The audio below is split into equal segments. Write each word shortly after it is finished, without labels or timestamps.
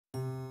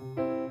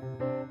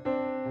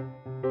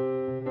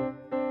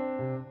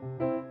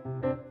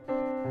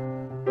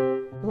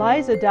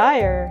Liza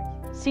Dyer,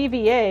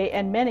 CVA,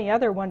 and many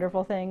other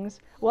wonderful things.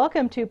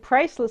 Welcome to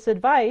Priceless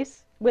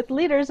Advice with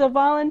Leaders of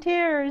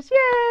Volunteers.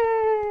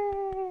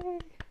 Yay!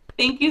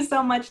 Thank you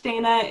so much,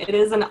 Dana. It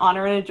is an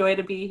honor and a joy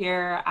to be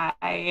here.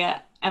 I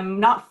am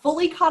not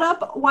fully caught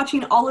up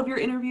watching all of your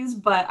interviews,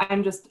 but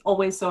I'm just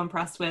always so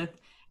impressed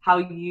with how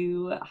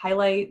you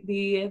highlight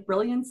the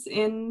brilliance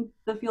in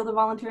the field of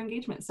volunteer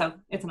engagement. So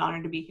it's an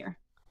honor to be here.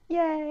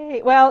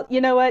 Yay! Well,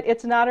 you know what?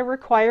 It's not a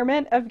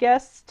requirement of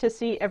guests to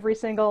see every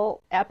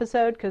single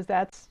episode because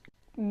that's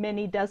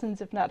many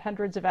dozens, if not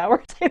hundreds of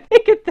hours, I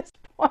think, at this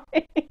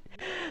point.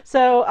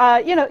 So,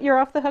 you're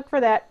off the hook for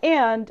that.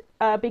 And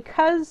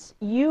because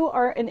you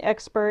are an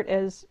expert,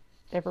 as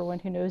everyone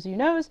who knows you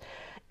knows,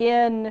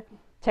 in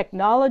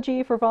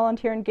technology for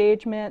volunteer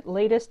engagement,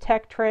 latest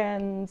tech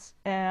trends,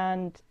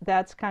 and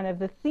that's kind of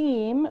the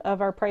theme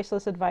of our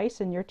Priceless Advice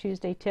and your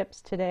Tuesday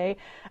tips today.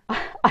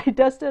 I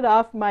dusted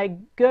off my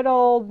good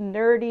old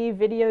nerdy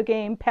video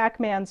game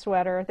Pac-Man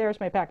sweater. There's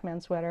my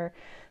Pac-Man sweater.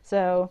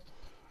 So,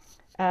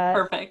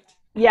 Perfect.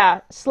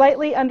 yeah,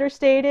 slightly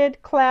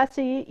understated,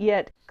 classy,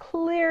 yet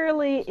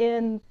clearly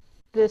in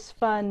this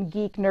fun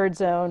geek nerd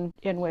zone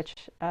in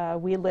which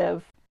we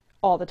live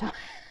all the time.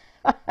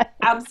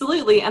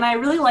 Absolutely. And I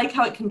really like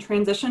how it can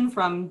transition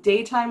from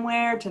daytime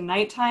wear to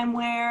nighttime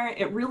wear.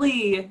 It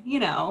really,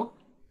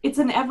 it's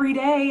an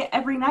everyday,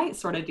 every night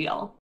sort of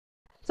deal.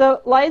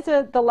 So,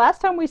 Liza, the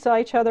last time we saw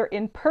each other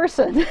in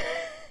person,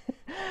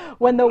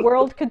 when the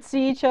world could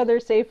see each other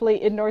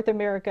safely in North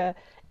America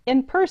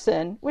in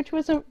person, which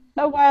was a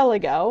while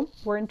ago,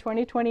 we're in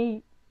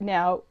 2020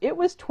 now, it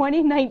was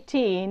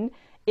 2019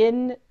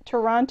 in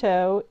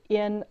Toronto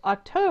in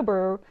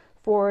October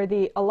for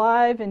the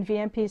Alive and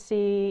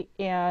VMPC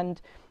and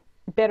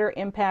Better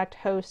Impact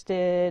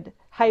hosted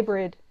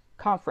hybrid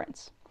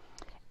conference.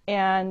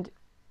 And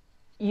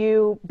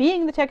you,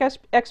 being the tech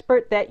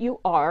expert that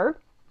you are,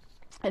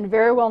 and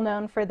very well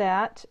known for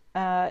that,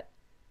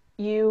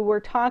 you were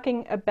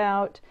talking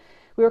about,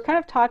 we were kind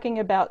of talking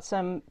about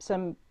some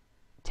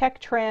tech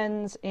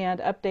trends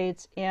and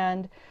updates,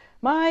 and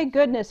my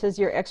goodness, has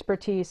your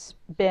expertise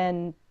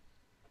been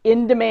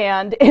in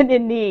demand and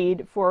in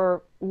need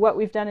for what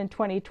we've done in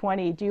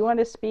 2020. Do you want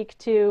to speak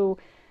to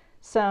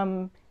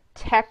some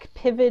tech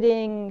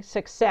pivoting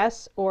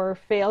success or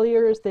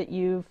failures that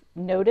you've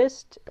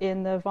noticed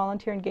in the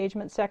volunteer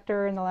engagement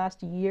sector in the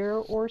last year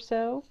or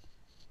so?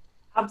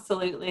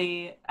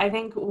 Absolutely. I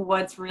think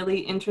what's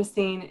really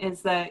interesting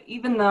is that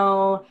even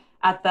though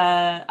at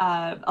the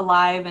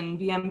Alive and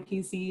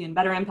VMPC and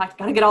Better Impact,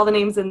 got to get all the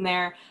names in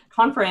there,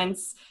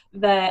 conference,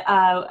 that,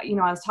 I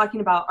was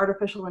talking about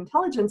artificial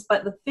intelligence,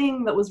 but the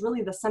thing that was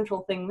really the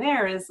central thing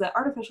there is that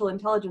artificial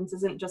intelligence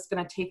isn't just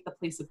going to take the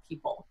place of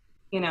people,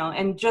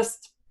 and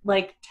just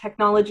like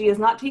technology is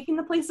not taking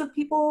the place of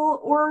people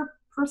or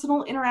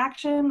personal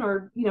interaction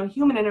or,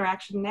 human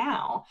interaction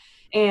now.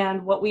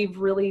 And what we've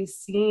really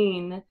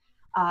seen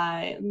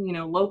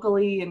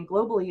locally and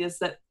globally is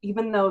that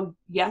even though,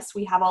 yes,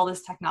 we have all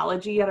this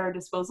technology at our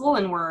disposal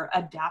and we're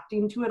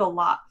adapting to it a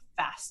lot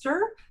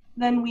faster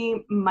than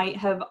we might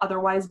have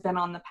otherwise been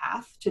on the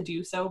path to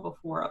do so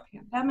before a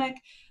pandemic,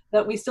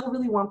 that we still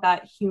really want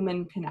that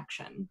human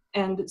connection.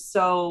 And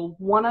so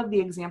one of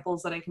the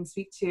examples that I can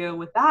speak to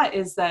with that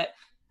is that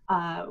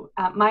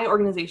at my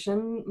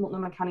organization,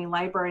 Multnomah County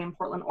Library in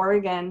Portland,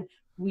 Oregon,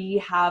 we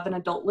have an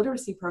adult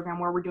literacy program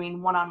where we're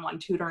doing one-on-one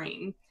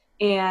tutoring.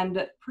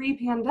 And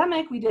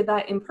pre-pandemic, we did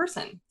that in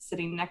person,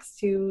 sitting next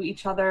to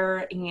each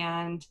other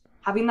and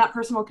having that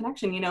personal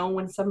connection.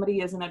 When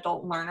somebody is an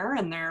adult learner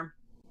and they're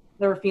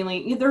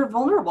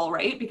vulnerable,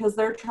 right? Because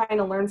they're trying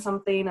to learn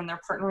something and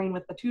they're partnering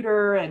with the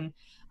tutor.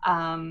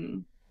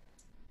 And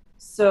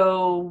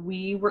so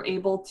we were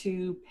able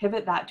to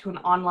pivot that to an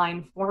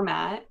online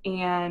format,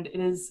 and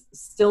it is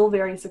still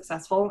very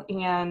successful.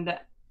 And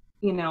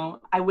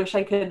I wish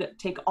I could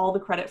take all the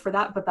credit for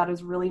that, but that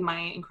is really my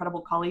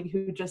incredible colleague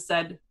who just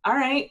said, all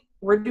right,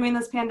 we're doing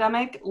this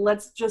pandemic.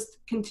 Let's just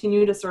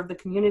continue to serve the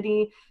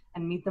community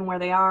and meet them where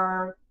they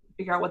are,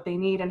 figure out what they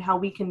need and how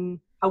we can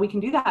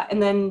do that.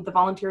 And then the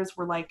volunteers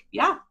were like,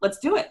 yeah, let's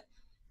do it.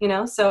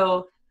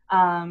 So,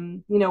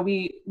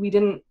 we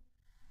didn't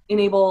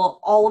enable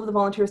all of the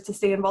volunteers to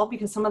stay involved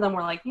because some of them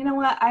were like, you know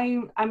what,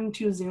 I'm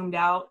too zoomed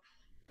out,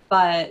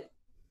 but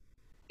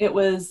it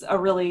was a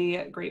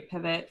really great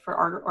pivot for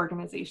our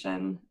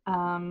organization.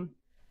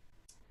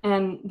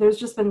 And there's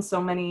just been so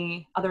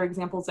many other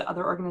examples at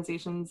other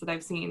organizations that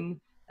I've seen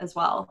as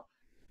well.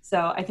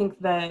 So I think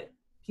that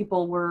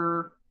people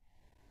were,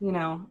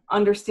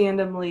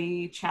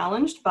 understandably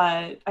challenged,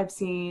 but I've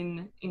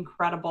seen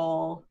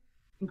incredible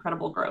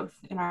growth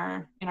in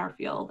our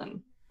field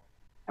and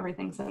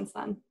everything since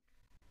then.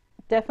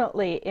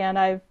 Definitely.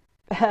 And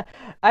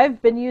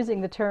I've been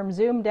using the term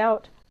zoomed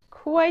out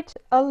quite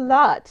a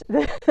lot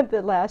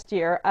the last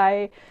year.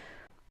 I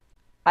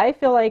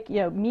feel like,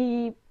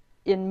 me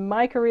in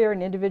my career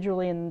and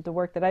individually in the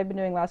work that I've been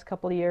doing the last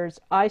couple of years,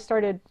 I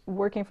started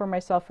working for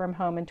myself from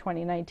home in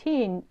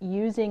 2019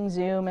 using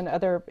Zoom and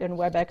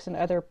WebEx and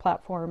other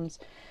platforms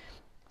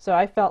So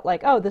I felt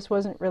like, oh, this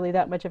wasn't really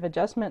that much of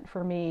adjustment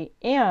for me.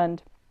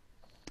 And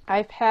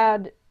I've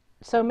had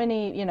so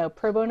many,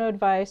 pro bono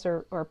advice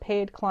or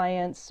paid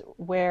clients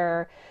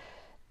where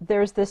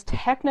there's this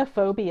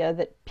technophobia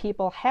that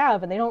people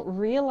have, and they don't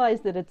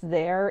realize that it's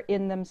there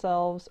in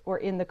themselves or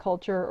in the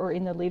culture or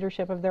in the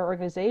leadership of their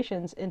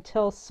organizations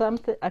until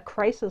a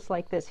crisis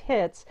like this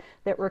hits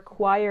that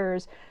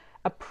requires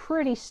a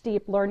pretty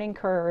steep learning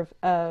curve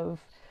of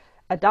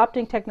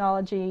adopting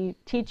technology,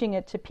 teaching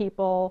it to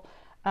people.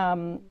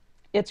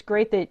 It's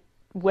great that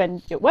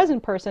when it was in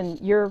person,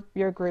 your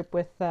group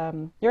with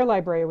your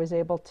library was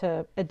able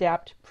to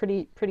adapt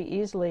pretty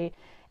easily.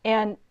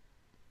 And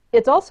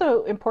it's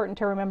also important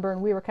to remember,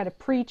 and we were kind of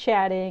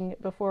pre-chatting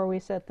before we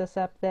set this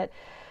up, that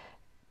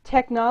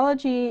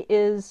technology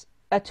is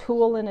a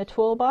tool in a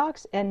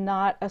toolbox and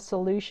not a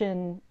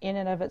solution in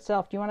and of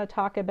itself. Do you want to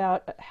talk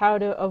about how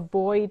to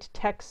avoid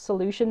tech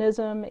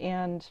solutionism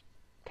and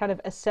kind of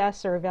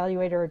assess or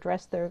evaluate or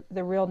address the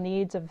real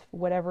needs of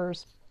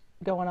whatever's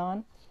going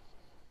on?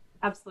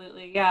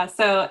 Absolutely. Yeah.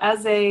 So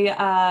as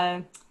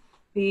a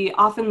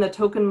often the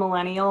token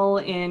millennial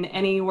in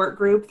any work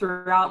group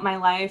throughout my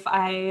life,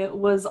 I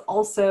was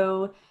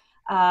also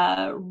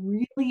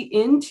really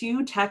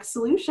into tech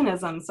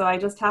solutionism. So I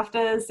just have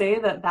to say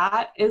that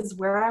that is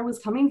where I was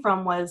coming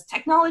from, was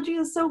technology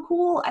is so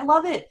cool. I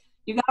love it.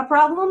 You got a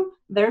problem?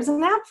 There's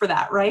an app for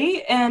that,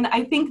 right? And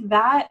I think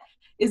that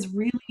is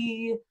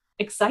really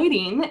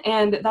exciting.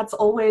 And that's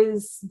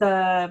always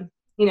the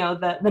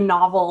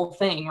novel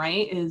thing,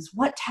 right? Is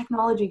what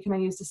technology can I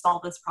use to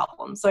solve this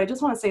problem? So I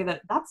just want to say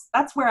that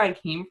that's where I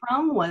came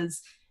from,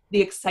 was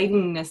the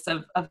excitingness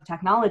of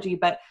technology.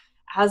 But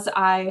as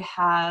I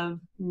have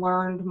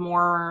learned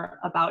more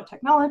about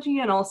technology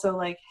and also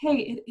like, hey,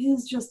 it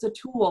is just a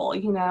tool,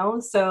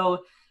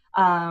 So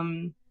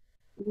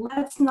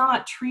let's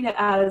not treat it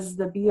as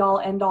the be all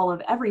end all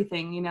of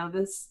everything.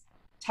 This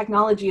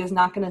technology is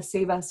not going to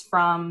save us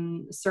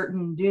from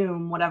certain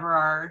doom, whatever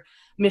our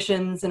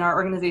missions and our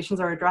organizations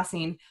are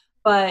addressing,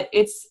 but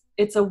it's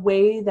a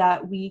way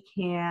that we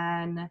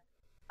can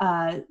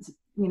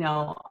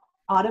automate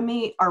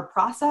our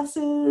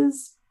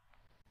processes.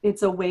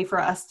 It's a way for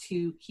us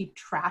to keep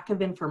track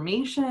of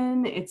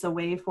information. It's a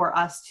way for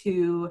us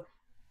to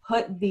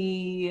put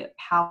the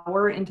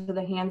power into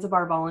the hands of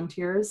our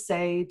volunteers,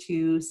 say,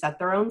 to set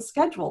their own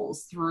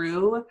schedules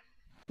through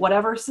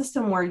whatever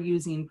system we're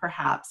using.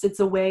 Perhaps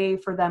it's a way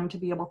for them to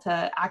be able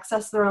to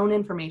access their own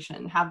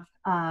information, have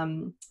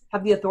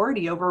the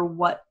authority over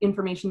what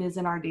information is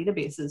in our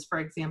databases, for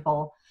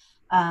example.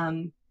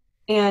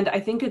 And I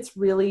think it's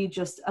really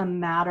just a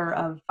matter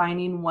of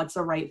finding what's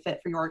a right fit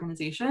for your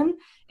organization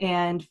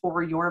and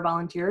for your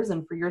volunteers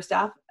and for your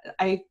staff.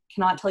 I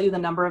cannot tell you the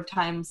number of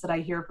times that I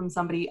hear from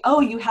somebody,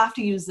 oh, you have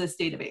to use this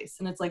database.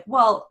 And it's like,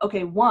 well,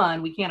 okay,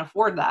 one, we can't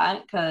afford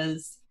that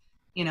because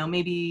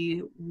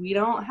maybe we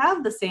don't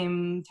have the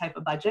same type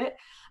of budget.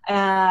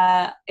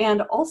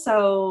 And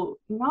also,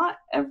 not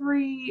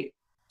every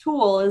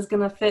tool is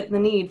going to fit the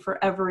need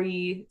for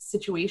every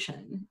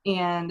situation.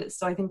 And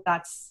so I think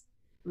that's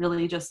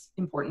really just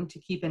important to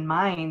keep in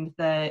mind,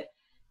 that,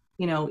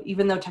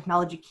 even though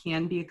technology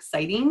can be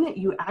exciting,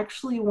 you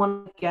actually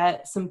want to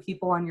get some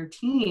people on your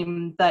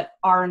team that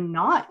are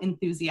not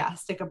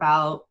enthusiastic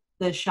about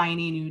the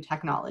shiny new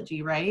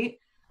technology, right?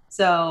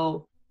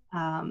 So,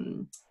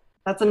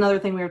 that's another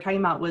thing we were talking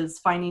about, was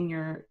finding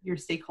your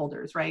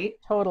stakeholders, right?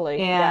 Totally.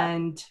 Yeah.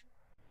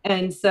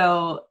 And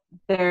so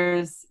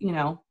there's,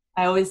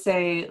 I always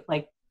say,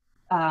 like,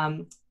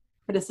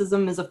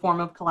 criticism is a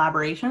form of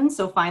collaboration.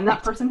 So find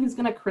that person who's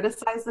going to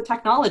criticize the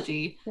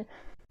technology.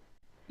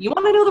 You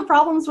want to know the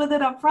problems with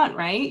it up front,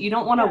 right? You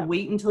don't want to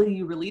wait until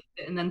you release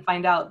it and then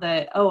find out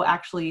that, oh,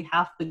 actually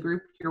half the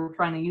group you're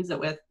trying to use it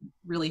with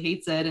really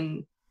hates it.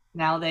 And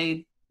now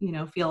they,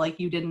 feel like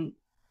you didn't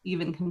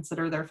even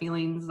consider their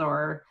feelings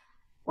or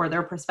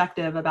their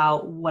perspective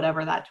about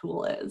whatever that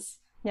tool is.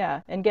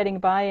 Yeah, and getting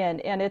buy-in.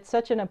 And it's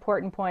such an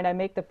important point. I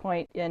make the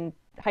point in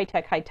High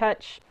Tech, High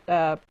Touch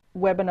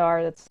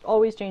webinar that's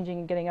always changing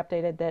and getting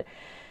updated, that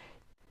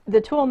the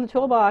tool in the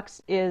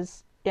toolbox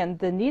is, and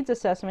the needs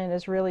assessment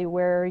is really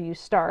where you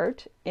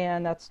start,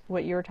 and that's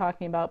what you're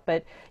talking about.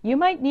 But you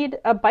might need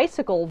a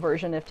bicycle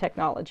version of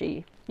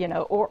technology,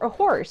 or a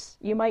horse.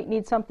 You might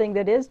need something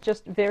that is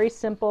just very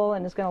simple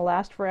and is going to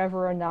last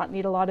forever and not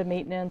need a lot of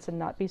maintenance and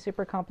not be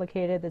super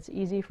complicated, that's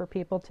easy for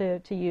people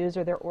to use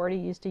or they're already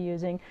used to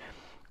using.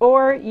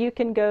 Or you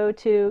can go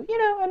to,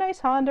 a nice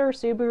Honda or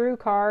Subaru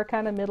car,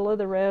 kind of middle of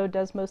the road,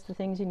 does most of the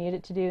things you need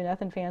it to do,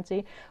 nothing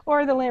fancy,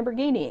 or the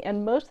Lamborghini.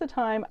 And most of the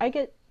time I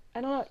get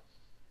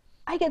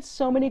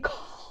so many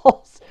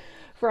calls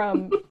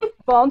from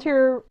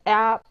volunteer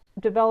app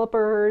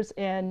developers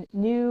and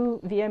new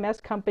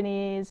VMS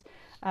companies,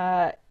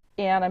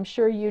 and I'm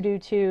sure you do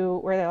too,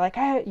 where they're like,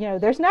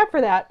 there's an app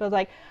for that. But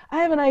like, I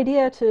have an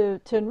idea to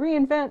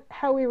reinvent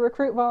how we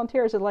recruit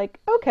volunteers. And like,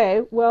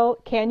 okay, well,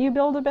 can you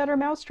build a better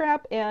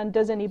mousetrap? And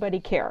does anybody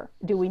care?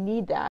 Do we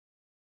need that?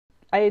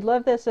 I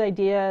love this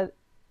idea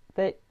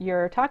that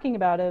you're talking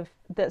about, of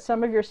that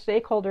some of your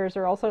stakeholders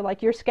are also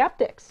like your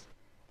skeptics.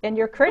 and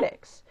your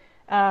critics.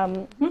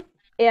 Um, Mhm.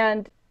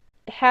 and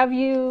have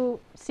you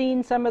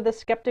seen some of the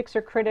skeptics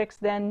or critics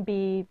then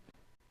be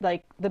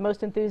like the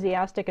most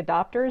enthusiastic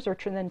adopters, or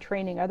then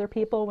training other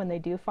people when they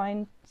do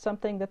find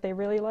something that they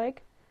really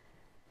like?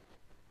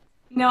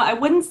 I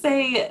wouldn't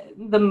say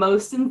the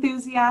most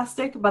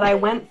enthusiastic, but I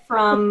went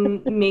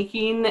from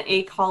making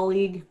a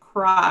colleague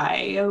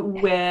cry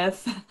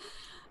with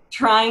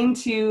trying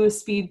to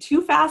speed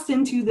too fast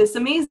into this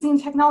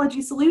amazing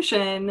technology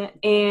solution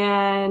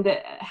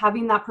and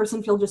having that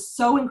person feel just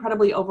so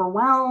incredibly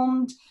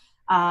overwhelmed.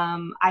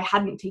 I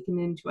hadn't taken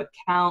into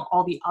account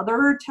all the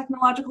other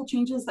technological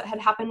changes that had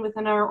happened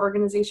within our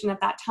organization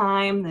at that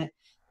time, that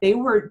they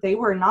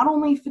were not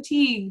only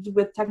fatigued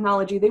with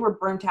technology, they were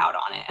burnt out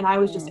on it. And I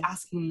was just Mm.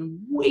 asking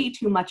way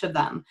too much of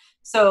them.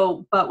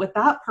 So, but with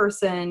that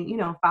person,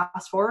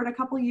 fast forward a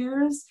couple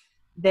years,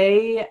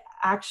 they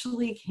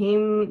actually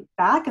came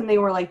back and they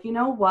were like, you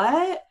know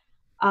what?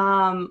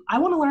 I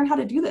want to learn how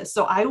to do this.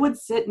 So I would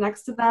sit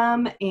next to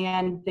them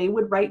and they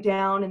would write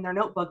down in their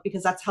notebook,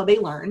 because that's how they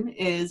learn,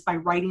 is by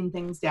writing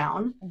things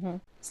down Hmm.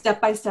 step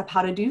by step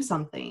how to do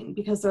something,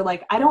 because they're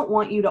like, I don't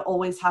want you to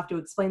always have to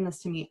explain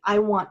this to me. I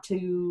want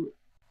to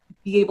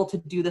be able to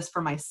do this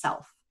for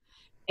myself.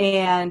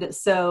 And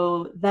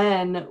so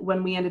then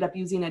when we ended up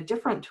using a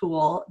different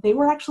tool, they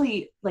were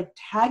actually like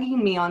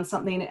tagging me on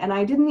something and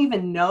I didn't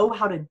even know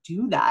how to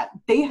do that.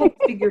 They had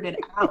figured it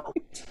out.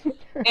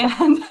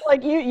 And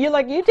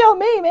You tell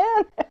me,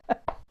 man.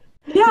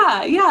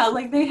 yeah,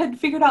 like they had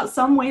figured out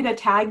some way to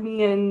tag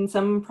me in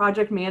some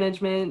project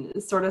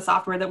management sort of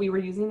software that we were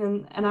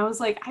using. And I was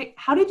like,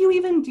 how did you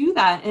even do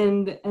that?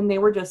 And they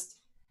were just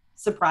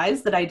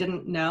surprised that I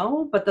didn't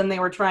know, but then they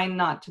were trying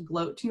not to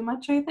gloat too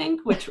much, I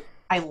think, which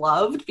I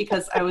loved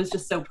because I was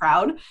just so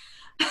proud.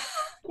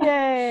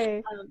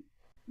 Yay.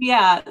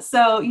 Yeah.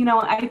 So,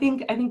 I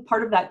think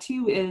part of that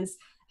too is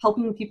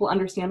helping people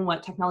understand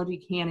what technology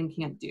can and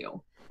can't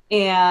do.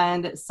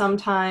 And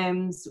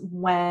sometimes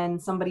when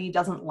somebody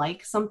doesn't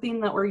like something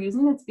that we're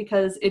using, it's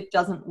because it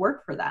doesn't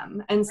work for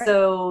them. And Right.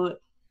 so,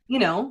 you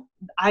know,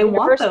 I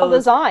want Universal those.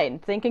 design,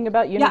 thinking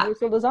about Yeah,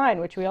 universal design,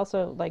 which we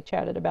also like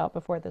chatted about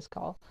before this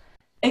call.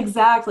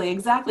 exactly.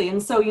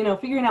 And so,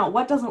 figuring out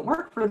what doesn't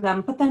work for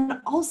them, but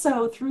then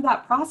also through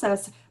that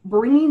process,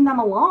 bringing them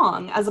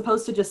along as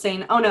opposed to just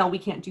saying, oh no, we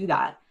can't do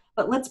that.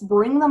 But let's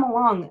bring them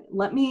along.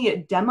 Let me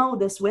demo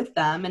this with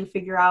them and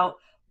figure out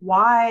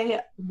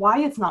why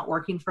it's not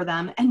working for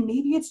them. And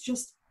maybe it's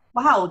just,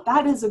 wow,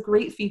 that is a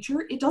great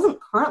feature. It doesn't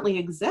currently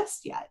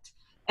exist yet.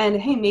 And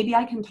hey, maybe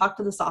I can talk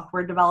to the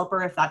software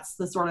developer if that's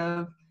the sort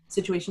of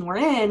situation we're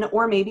in,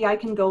 or maybe I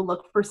can go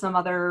look for some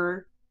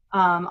other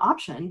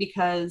option,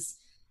 because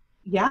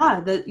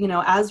yeah,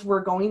 as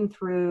we're going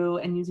through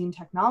and using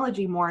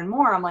technology more and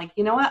more, I'm like,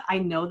 you know what, I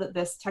know that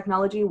this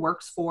technology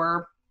works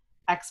for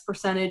X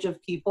percentage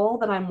of people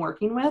that I'm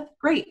working with.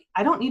 Great,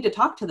 I don't need to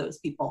talk to those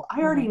people. I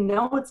Hmm. already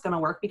know it's going to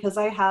work because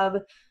I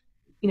have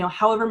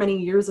however many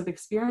years of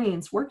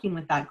experience working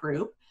with that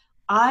group.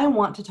 I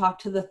want to talk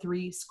to the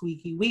three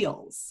squeaky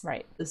wheels,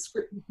 Right.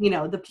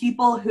 the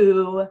people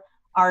who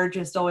are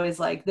just always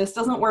like, this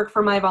doesn't work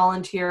for my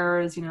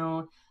volunteers,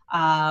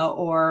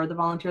 or the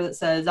volunteer that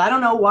says, I don't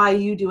know why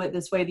you do it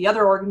this way. The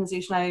other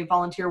organization I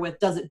volunteer with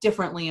does it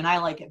differently and I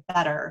like it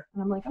better.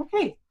 And I'm like,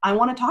 okay, I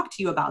want to talk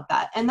to you about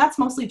that. And that's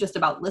mostly just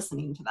about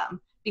listening to them, Right.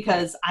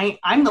 because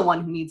I'm the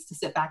one who needs to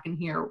sit back and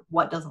hear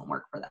what doesn't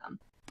work for them.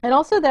 And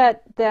also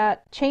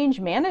that change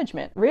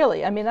management,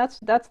 really. I mean, that's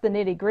the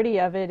nitty gritty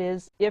of it.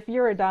 Is if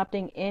you're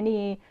adopting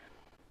any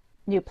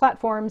new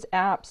platforms,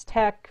 apps,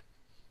 tech,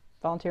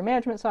 volunteer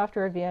management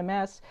software,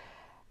 VMS,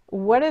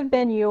 what have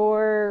been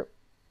your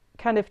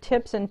kind of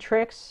tips and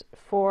tricks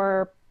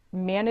for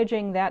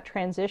managing that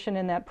transition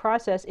in that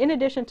process, in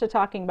addition to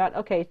talking about,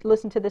 okay,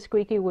 listen to the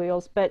squeaky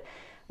wheels, but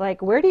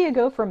like, where do you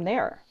go from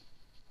there?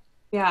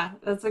 Yeah,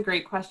 that's a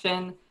great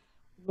question.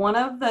 One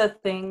of the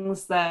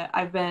things that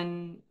I've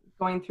been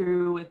going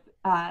through with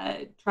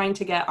trying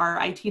to get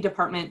our IT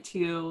department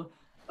to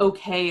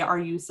okay our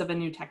use of a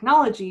new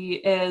technology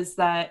is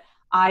that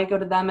I go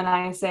to them and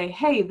I say,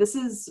 hey, this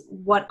is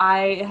what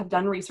I have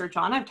done research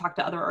on. I've talked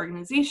to other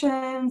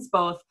organizations,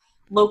 both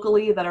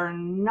locally that are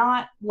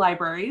not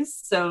libraries,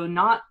 so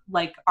not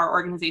like our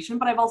organization,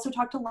 but I've also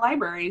talked to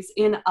libraries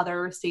in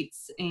other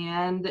states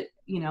and,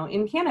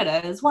 in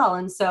Canada as well.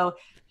 And so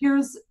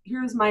here's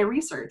my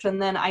research.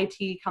 And then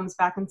IT comes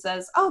back and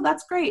says, oh,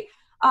 that's great.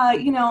 Have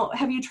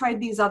you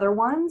tried these other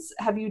ones?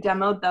 Have you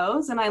demoed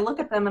those? And I look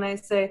at them and I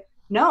say,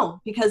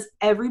 no, because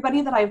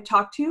everybody that I've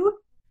talked to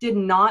did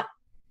not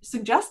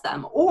suggest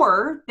them,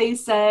 or they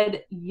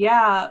said,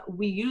 yeah,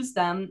 we use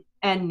them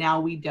and now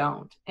we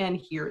don't. And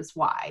here's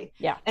why.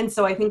 Yeah. And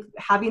so I think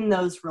having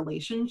those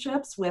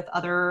relationships with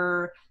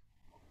other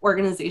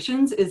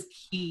organizations is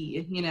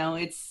key.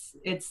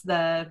 It's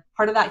the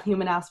part of that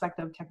human aspect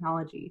of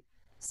technology. And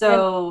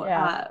So,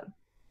 yeah,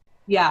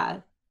 yeah,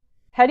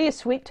 how do you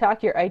sweet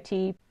talk your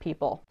IT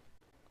people?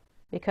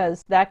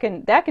 Because that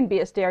can be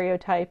a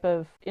stereotype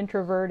of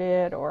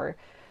introverted or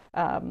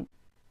um,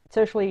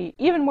 socially,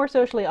 even more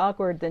socially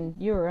awkward than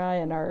you or I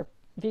in our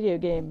video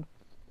game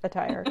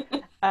attire.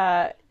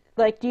 Uh,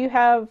 like, do you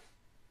have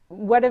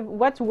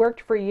what's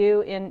worked for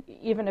you in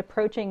even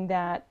approaching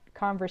that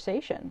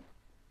conversation?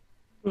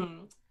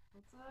 That's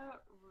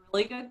a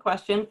really good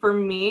question. For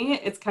me,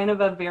 it's kind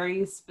of a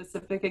very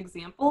specific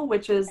example,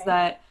 which is Okay.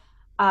 that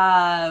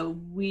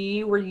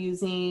we were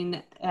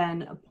using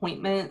an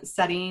appointment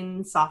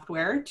setting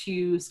software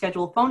to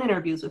schedule phone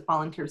interviews with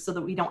volunteers so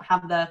that we don't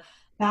have the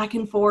back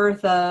and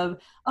forth of,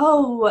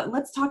 oh,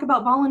 let's talk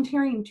about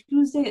volunteering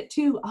Tuesday at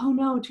 2. Oh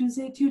no,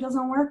 Tuesday at 2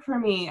 doesn't work for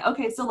me.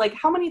 Okay, so like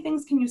how many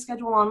things can you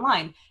schedule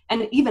online?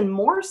 And even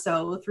more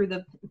so through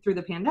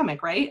the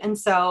pandemic, right? And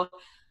so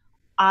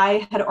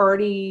I had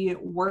already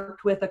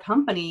worked with a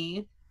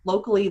company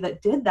locally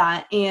that did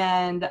that.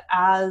 And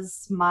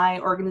as my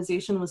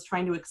organization was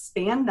trying to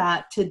expand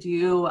that to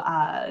do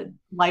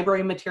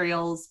library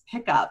materials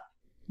pickup,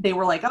 they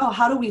were like, oh,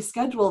 how do we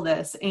schedule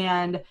this?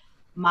 And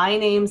my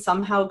name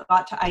somehow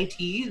got to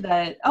IT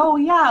that, oh,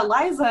 yeah,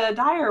 Liza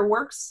Dyer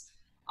works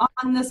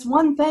on this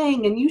one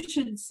thing and you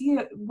should see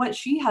what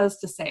she has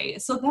to say.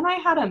 So then I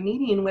had a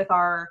meeting with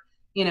our,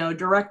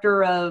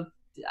 director of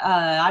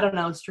I don't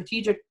know,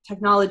 strategic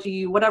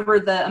technology, whatever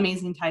the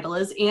amazing title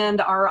is, and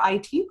our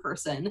IT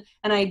person.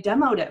 And I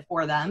demoed it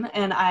for them.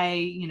 And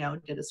I,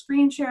 did a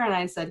screen share and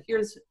I said,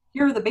 here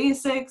are the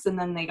basics. And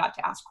then they got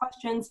to ask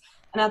questions.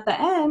 And at the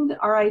end,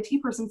 our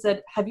IT person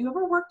said, have you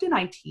ever worked in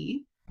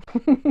IT?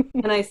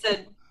 And I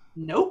said,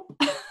 nope.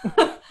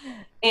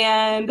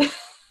 And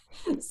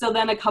so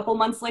then a couple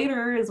months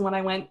later is when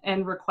I went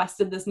and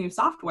requested this new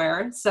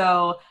software.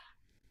 So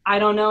I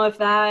don't know if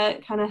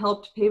that kind of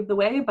helped pave the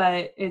way,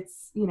 but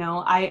it's,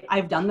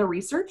 I've done the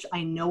research.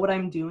 I know what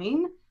I'm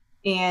doing.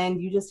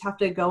 And you just have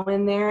to go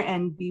in there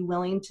and be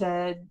willing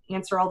to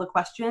answer all the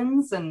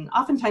questions. And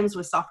oftentimes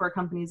with software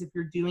companies, if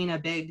you're doing a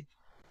big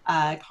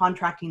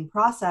contracting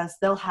process,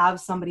 they'll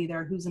have somebody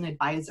there who's an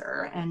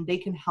advisor and they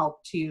can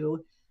help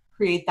to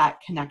create that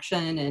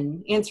connection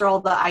and answer all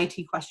the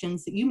IT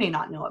questions that you may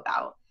not know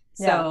about.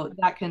 Yeah. So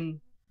that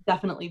can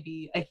definitely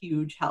be a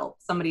huge help,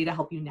 somebody to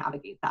help you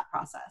navigate that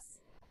process.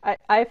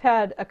 I've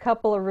had a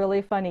couple of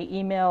really funny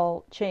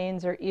email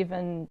chains or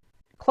even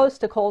close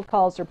to cold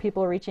calls or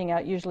people reaching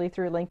out usually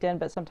through LinkedIn,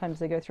 but sometimes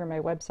they go through my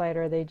website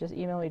or they just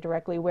email me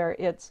directly where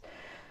it's,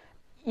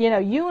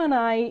 you and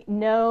I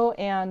know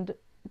and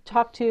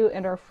talk to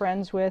and are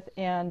friends with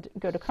and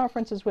go to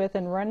conferences with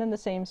and run in the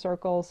same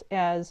circles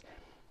as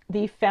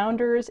the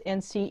founders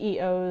and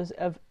CEOs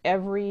of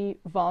every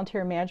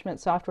volunteer management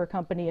software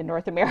company in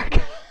North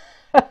America.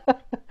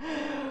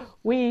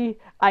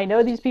 I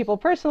know these people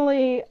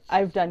personally.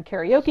 I've done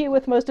karaoke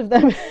with most of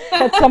them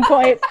at some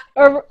point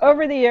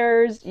over the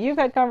years. You've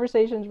had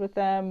conversations with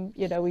them.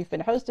 We've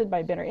been hosted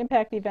by Banner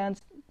Impact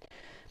events,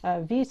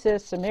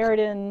 VSIS,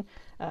 Samaritan,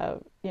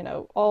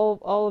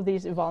 all of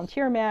these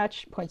volunteer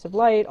match, Points of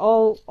Light,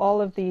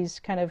 all of these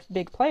kind of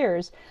big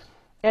players.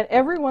 And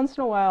every once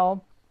in a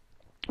while,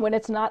 when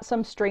it's not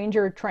some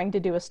stranger trying to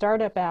do a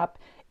startup app,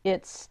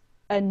 it's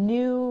a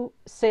new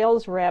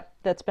sales rep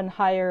that's been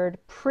hired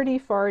pretty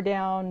far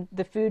down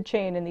the food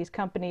chain in these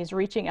companies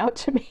reaching out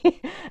to me.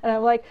 And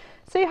I'm like,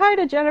 say hi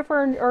to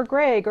Jennifer or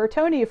Greg or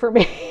Tony for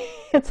me.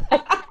 It's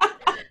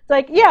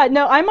like, yeah,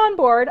 no, I'm on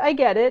board. I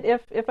get it.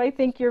 If I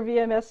think your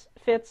VMS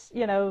fits,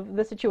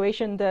 the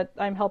situation that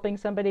I'm helping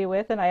somebody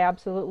with, and I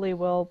absolutely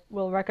will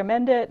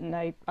recommend it. And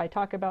I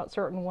talk about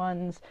certain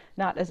ones,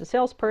 not as a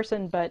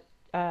salesperson, but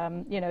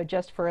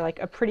just for like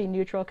a pretty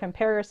neutral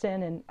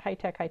comparison and high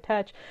tech, high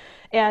touch.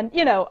 And,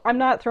 I'm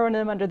not throwing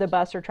them under the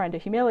bus or trying to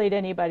humiliate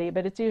anybody,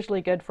 but it's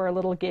usually good for a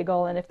little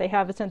giggle. And if they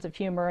have a sense of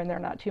humor and they're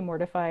not too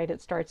mortified,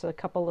 it starts a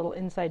couple little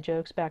inside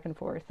jokes back and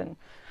forth. And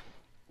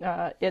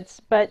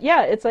but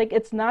yeah, it's like,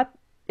 it's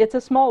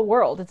a small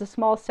world. It's a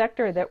small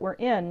sector that we're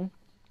in.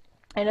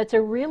 And it's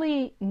a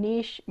really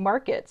niche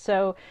market.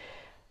 So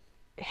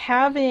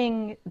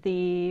having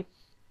the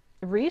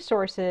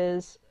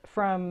resources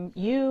from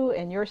you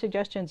and your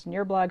suggestions and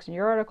your blogs and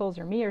your articles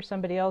or me or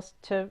somebody else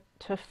to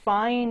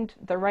find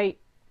the right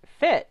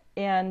fit.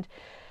 And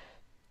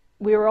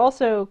we were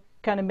also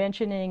kind of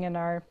mentioning in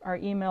our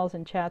emails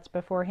and chats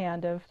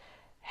beforehand of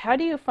how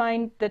do you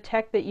find the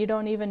tech that you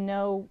don't even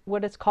know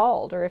what it's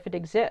called or if it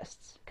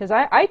exists? Because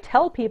I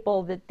tell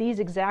people that these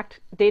exact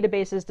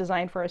databases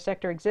designed for a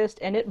sector exist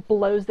and it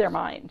blows their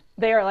mind.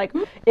 They are like,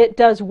 it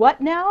does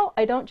what now?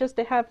 I don't just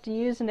have to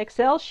use an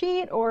Excel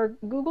sheet or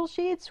Google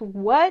Sheets.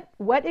 What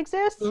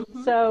exists?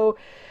 Mm-hmm. So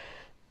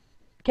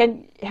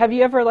have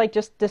you ever like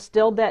just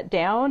distilled that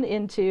down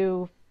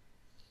into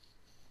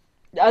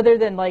other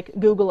than like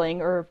Googling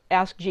or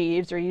Ask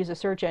Jeeves or use a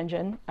search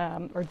engine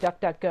or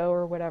DuckDuckGo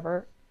or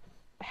whatever?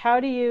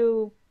 How do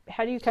you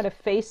kind of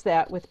face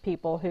that with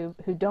people who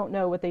don't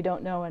know what they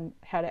don't know and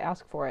how to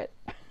ask for it?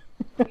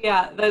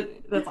 Yeah,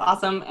 that's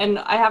awesome. And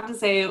I have to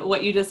say,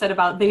 what you just said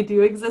about they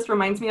do exist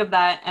reminds me of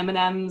that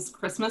M&M's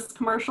Christmas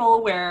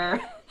commercial where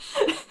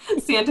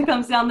Santa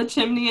comes down the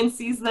chimney and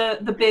sees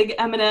the big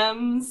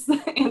M&Ms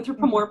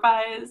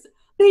anthropomorphized.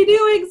 They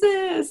do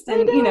exist, I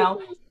and know.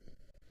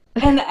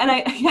 and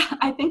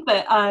I think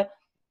that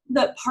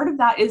that part of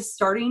that is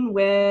starting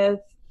with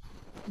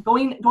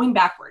going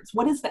backwards.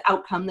 What is the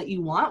outcome that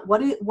you want?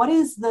 What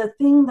is the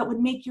thing that would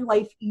make your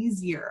life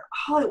easier?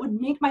 Oh, it would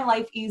make my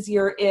life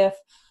easier if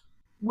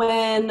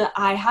when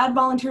I had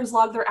volunteers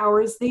log their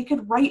hours, they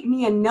could write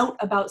me a note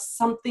about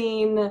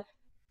something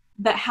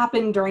that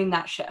happened during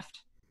that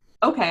shift.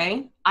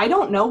 Okay, I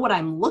don't know what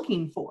I'm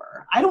looking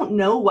for. I don't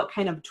know what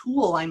kind of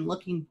tool I'm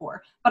looking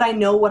for, but I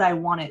know what I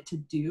want it to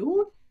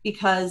do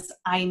because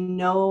I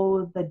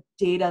know the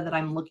data that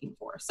I'm looking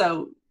for.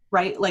 So,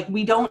 right, like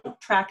we don't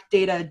track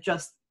data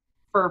just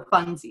for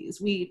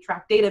funsies. We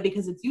track data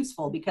because it's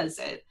useful, because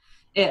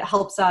it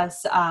helps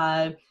us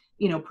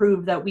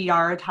prove that we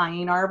are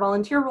tying our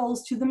volunteer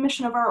roles to the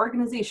mission of our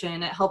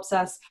organization. It helps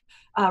us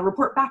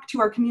report back to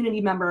our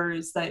community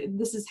members that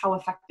this is how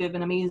effective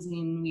and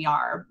amazing we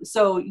are.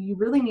 So you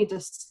really need to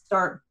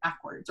start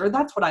backwards, or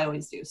that's what I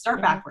always do,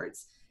 start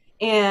backwards.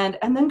 And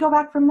then go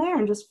back from there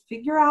and just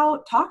figure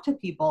out, talk to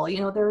people.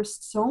 There are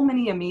so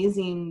many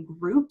amazing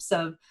groups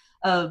of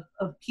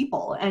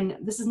people. And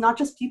this is not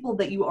just people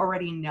that you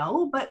already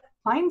know, but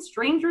find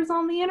strangers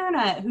on the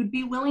internet who'd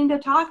be willing to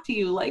talk to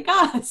you, like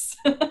us.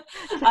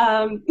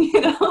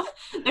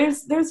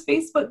 There's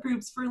Facebook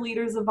groups for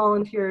leaders of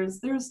volunteers.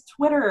 There's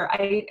Twitter.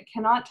 I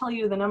cannot tell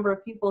you the number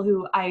of people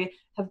who I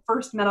have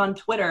first met on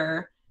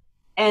Twitter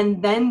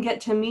and then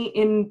get to meet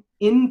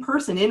in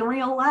person, in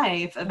real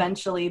life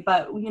eventually.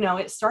 But,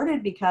 it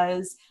started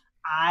because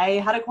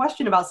I had a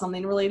question about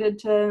something related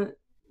to,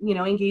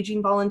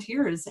 engaging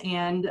volunteers,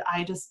 and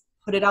I just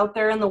put it out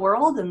there in the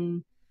world,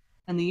 and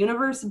the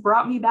universe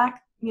brought me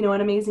back,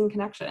 an amazing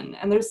connection.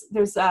 And there's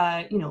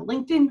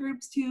LinkedIn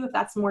groups too, if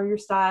that's more your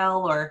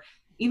style, or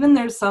even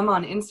there's some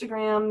on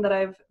Instagram that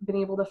I've been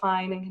able to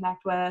find and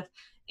connect with.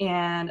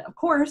 And of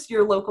course,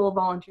 your local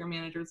volunteer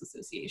managers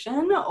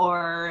association,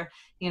 or,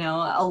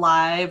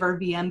 Alive or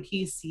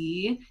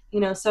VMPC,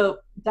 so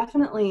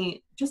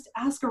definitely just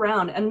ask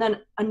around. And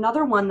then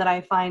another one that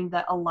I find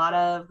that a lot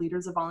of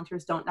leaders of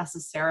volunteers don't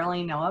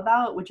necessarily know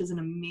about, which is an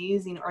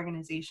amazing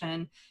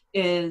organization,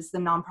 is the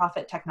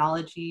Nonprofit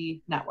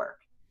Technology Network.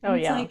 Oh,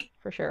 yeah,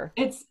 for sure.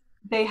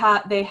 They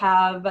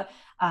have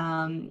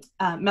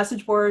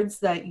message boards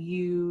that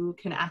you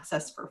can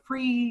access for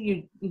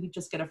free. You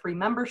just get a free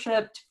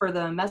membership for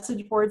the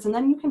message boards, and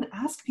then you can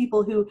ask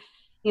people who,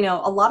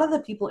 a lot of the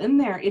people in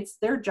there, it's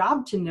their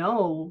job to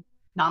know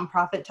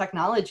nonprofit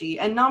technology.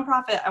 And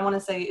nonprofit, I want to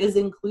say, is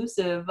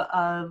inclusive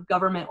of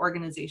government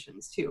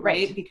organizations too,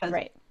 right? Because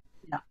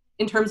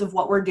in terms of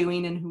what we're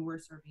doing and who we're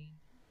serving,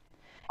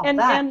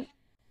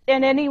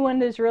 and anyone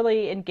who's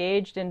really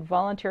engaged in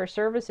volunteer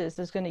services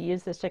is going to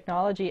use this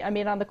technology. I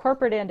mean, on the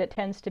corporate end, it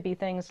tends to be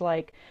things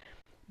like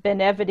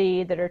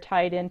Benevity that are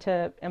tied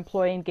into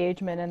employee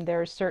engagement, and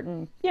there's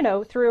certain,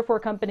 3 or 4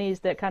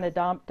 companies that kind of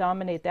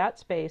dominate that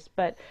space.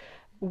 But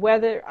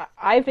whether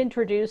I've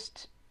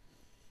introduced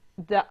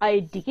the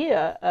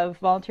idea of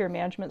volunteer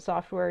management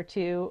software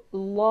to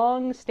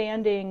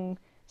long-standing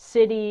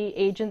city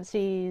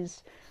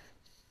agencies,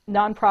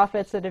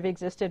 nonprofits that have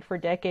existed for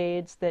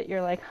decades, that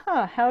you're like,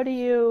 how do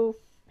you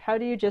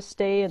just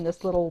stay in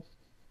this little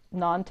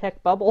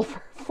non-tech bubble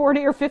for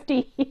 40 or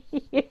 50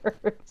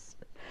 years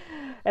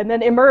and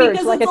then emerge?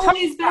 Because like it's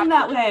always been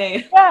that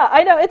way. Yeah,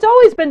 I know, it's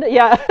always been,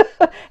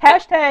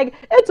 hashtag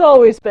it's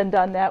always been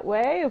done that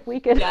way. If we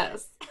could,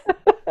 yes.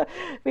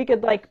 we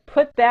could like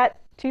put that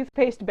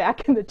toothpaste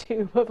back in the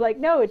tube of like,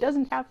 no, it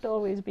doesn't have to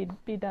always be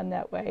done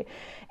that way.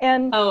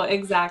 And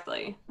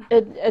exactly.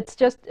 It's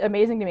just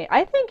amazing to me.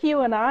 I think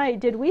you and I,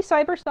 did we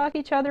cyberstalk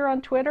each other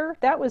on Twitter?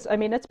 That was, I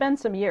mean, it's been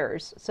some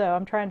years, so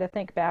I'm trying to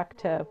think back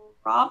to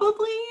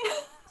probably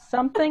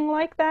something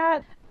like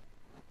that.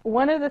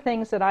 One of the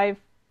things that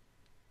I've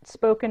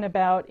spoken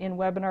about in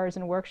webinars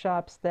and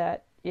workshops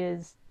that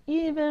is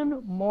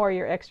even more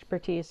your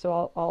expertise,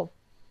 so I'll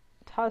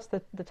toss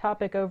the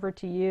topic over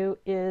to you,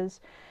 is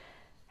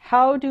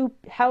how do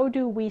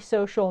we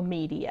social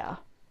media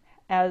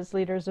as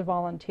leaders of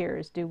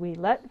volunteers? Do we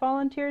let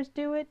volunteers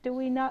do it? Do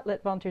we not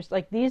let volunteers?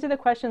 Like, these are the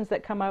questions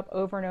that come up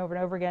over and over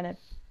and over again, and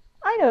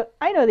I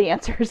know the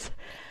answers.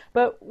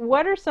 But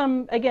what are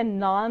some, again,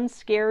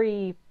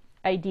 non-scary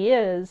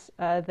ideas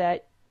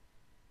that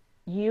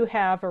you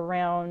have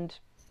around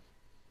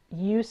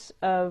use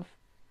of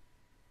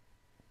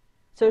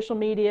social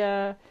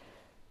media,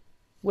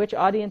 which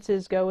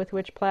audiences go with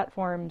which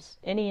platforms?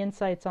 Any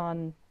insights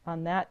on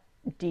that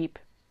deep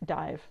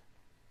dive?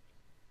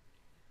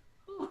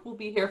 We'll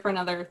be here for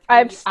another 3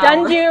 I've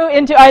stunned hours. you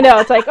into, I know,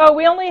 it's like, oh,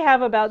 we only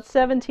have about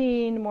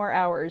 17 more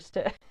hours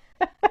to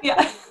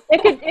Yeah.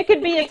 it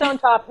could be its own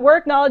top. We're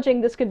acknowledging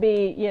this could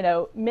be,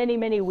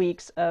 many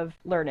weeks of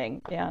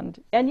learning, and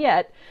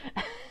yet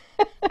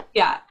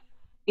Yeah,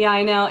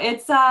 I know.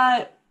 It's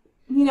I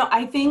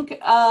think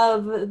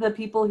of the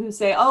people who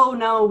say, oh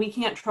no, we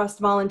can't trust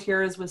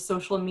volunteers with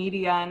social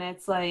media, and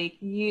it's like,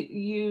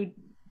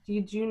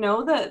 did you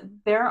know that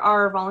there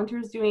are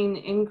volunteers doing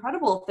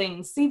incredible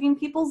things, saving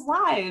people's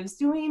lives,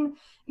 doing,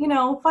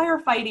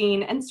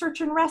 firefighting and search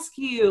and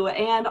rescue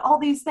and all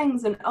these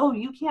things, and oh,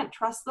 you can't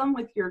trust them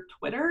with your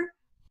Twitter?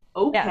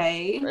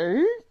 Okay.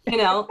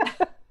 Yes.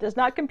 Does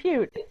not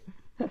compute.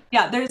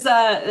 Yeah,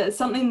 there's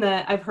something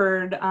that I've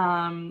heard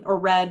or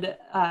read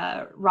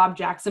Rob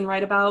Jackson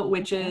write about,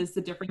 which Mhm. is the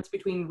difference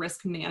between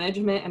risk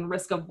management and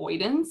risk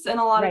avoidance.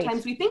 And a lot of Right.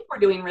 times we think we're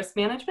doing risk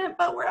management,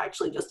 but we're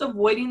actually just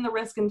avoiding the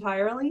risk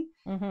entirely.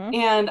 Hmm.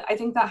 And I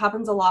think that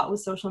happens a lot with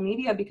social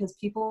media because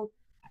people,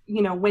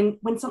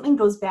 when something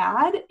goes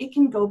bad, it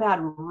can go bad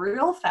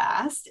real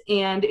fast,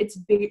 and it's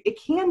big. It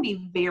can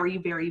be very,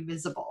 very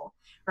visible,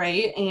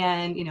 right?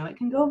 And it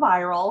can go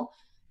viral,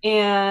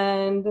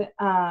 and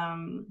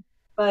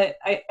but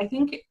I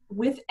think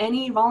with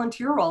any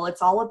volunteer role,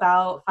 it's all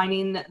about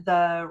finding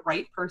the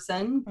right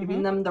person, Hmm.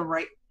 giving them the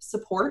right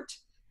support,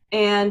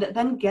 and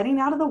then getting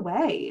out of the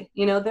way.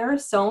 There are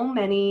so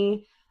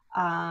many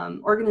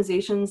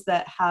organizations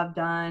that have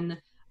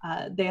done,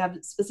 they have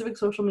specific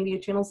social media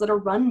channels that are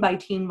run by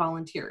teen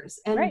volunteers,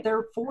 and Right.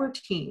 they're for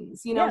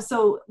teens, Yeah.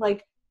 so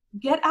like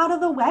get out of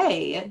the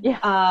way.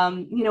 Yeah.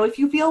 If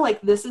you feel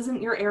like this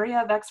isn't your area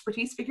of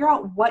expertise, figure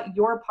out what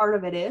your part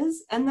of it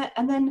is, and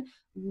then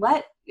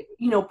let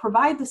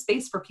provide the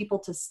space for people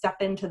to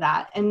step into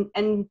that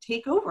and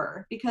take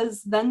over,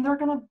 because then they're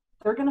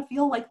gonna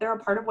feel like they're a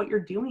part of what you're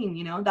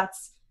doing.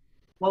 That's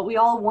what we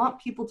all want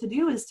people to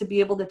do, is to be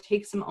able to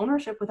take some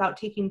ownership without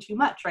taking too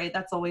much, right?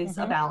 That's always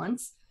a Hmm.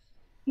 balance.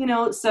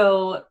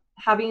 So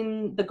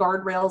having the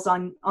guardrails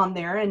on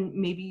there, and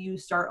maybe you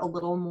start a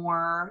little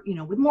more,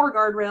 with more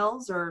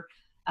guardrails, or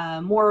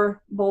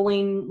more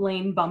bowling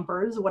lane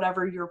bumpers,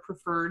 whatever your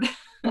preferred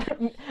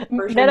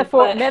version.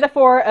 Metaphor, But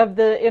metaphor of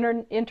the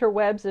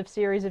interwebs of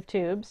series of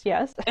tubes.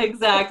 Yes.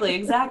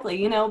 exactly,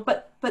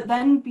 but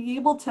then be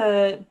able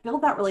to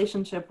build that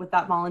relationship with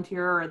that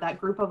volunteer or that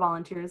group of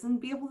volunteers, and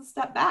be able to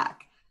step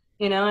back.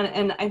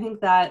 And I think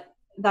that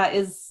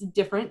is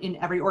different in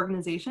every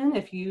organization.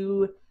 If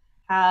you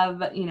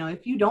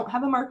don't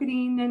have a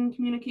marketing and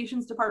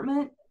communications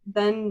department,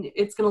 then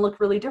it's going to look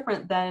really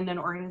different than an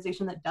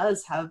organization that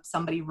does have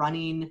somebody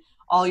running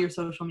all your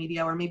social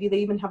media, or maybe they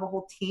even have a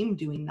whole team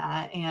doing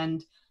that.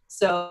 And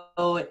so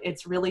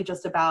it's really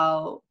just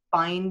about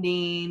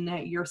finding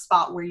your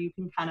spot where you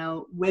can kind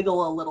of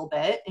wiggle a little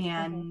bit Hmm.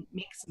 and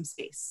make some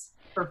space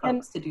for And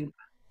folks to do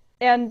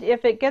and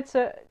if it gets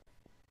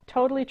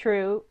totally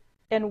true,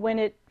 and when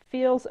it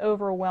feels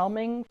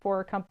overwhelming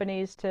for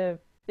companies to,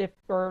 if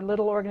or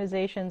little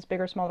organizations,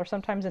 big or small, or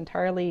sometimes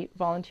entirely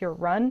volunteer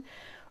run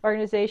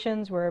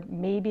organizations where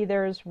maybe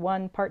there's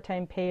one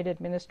part-time paid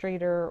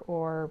administrator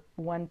or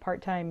one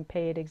part-time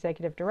paid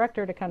executive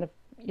director to kind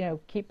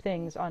of keep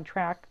things on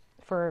track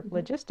for that.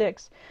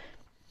 logistics.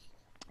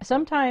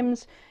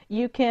 Sometimes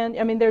you can,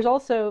 I mean, there's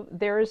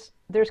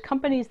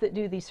companies that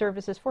do these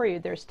services for you.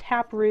 There's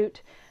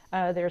Taproot,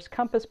 there's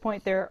Compass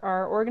Point. There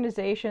are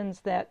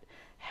organizations that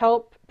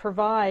help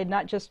provide,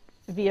 not just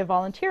via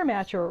volunteer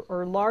match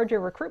or larger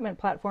recruitment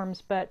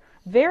platforms, but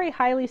very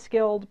highly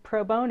skilled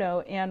pro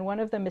bono. And one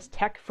of them is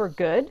Tech for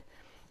Good,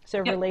 so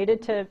Yep.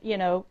 related to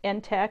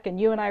NTech, and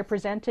you and I are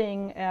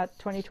presenting at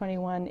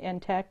 2021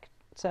 NTech.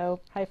 So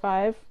high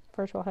five,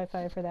 virtual high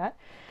five for that.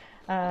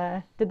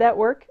 Did that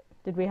work?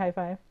 Did we high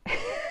five?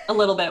 A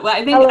little bit. Well,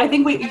 I think I Hello.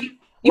 think we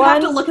you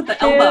have to One, look at the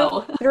two,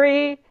 elbow.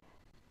 three.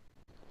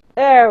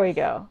 There we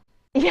go.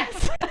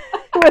 Yes,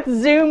 with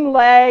Zoom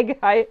lag,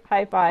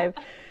 high five.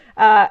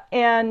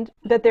 And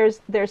that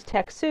there's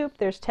Tech Soup,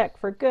 there's Tech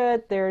for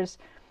Good, there's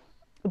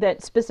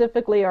that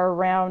specifically are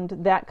around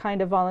that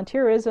kind of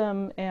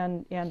volunteerism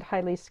and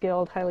highly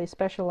skilled, highly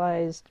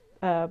specialized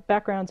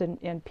backgrounds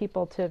and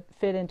people to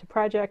fit into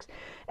projects.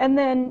 And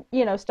then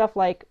stuff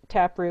like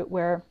Taproot,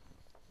 where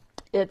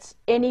it's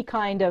any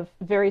kind of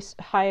very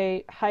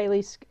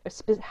highly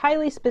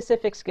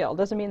specific skill.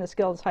 Doesn't mean the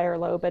skill is high or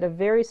low, but a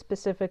very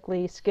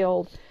specifically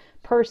skilled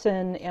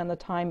person and the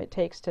time it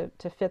takes to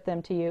fit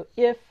them to you.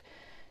 If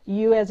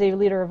you as a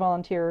leader of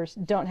volunteers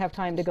don't have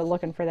time to go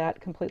looking for that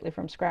completely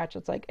from scratch,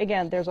 it's like,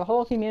 again, there's a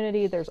whole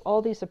community, there's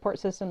all these support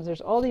systems,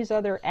 there's all these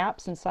other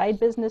apps and side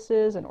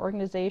businesses and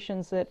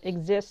organizations that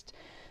exist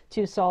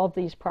to solve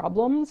these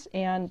problems,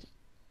 and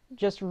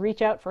just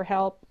reach out for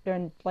help.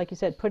 And like you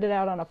said, put it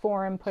out on a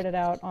forum, put it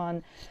out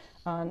on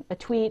a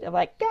tweet of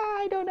like, yeah,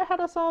 I don't know how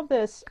to solve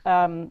this.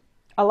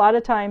 A lot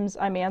of times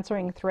I'm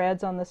answering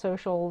threads on the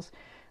socials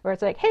where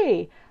it's like,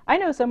 hey, I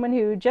know someone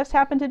who just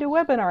happened to do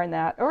a webinar in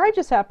that, or I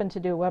just happened to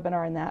do a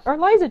webinar in that, or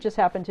Liza just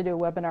happened to do a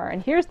webinar,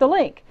 and here's the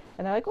link.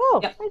 And they're like, oh,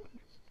 Yep.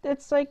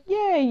 it's like,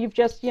 yay, you've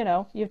just,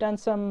 you've done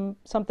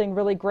something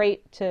really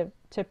great to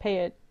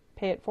pay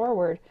it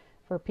forward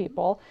for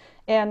people.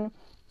 And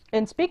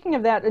and speaking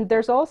of that, and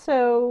there's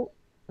also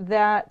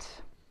that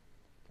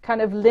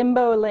kind of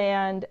limbo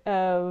land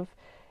of,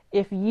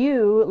 if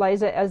you,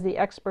 Liza, as the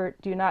expert,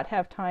 do not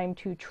have time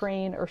to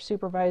train or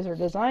supervise or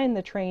design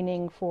the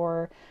training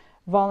for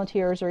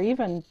volunteers or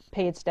even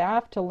paid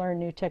staff to learn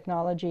new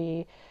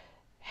technology,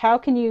 how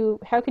can you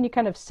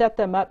kind of set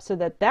them up so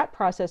that that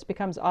process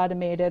becomes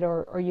automated,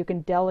 or you can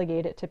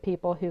delegate it to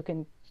people who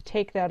can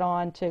take that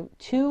on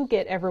to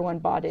get everyone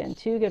bought in,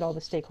 to get all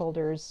the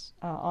stakeholders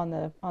on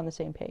the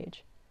same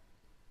page?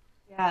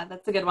 Yeah,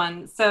 that's a good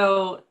one.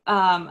 So,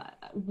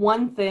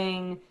 one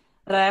thing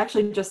that I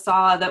actually just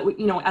saw that,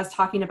 as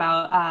talking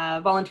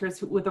about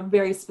volunteers with a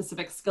very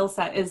specific skill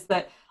set, is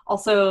that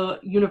also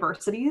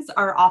universities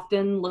are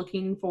often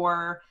looking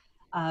for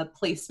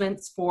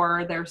placements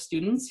for their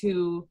students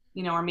who,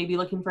 are maybe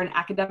looking for an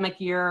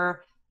academic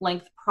year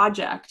length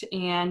project,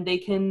 and they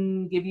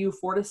can give you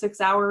 4 to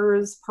 6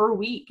 hours per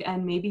week,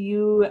 and maybe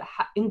you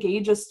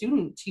engage a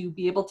student to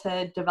be able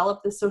to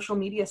develop this social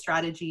media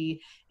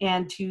strategy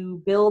and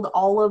to build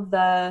all of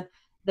the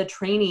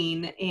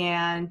training,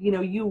 and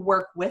you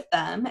work with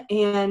them,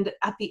 and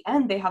at the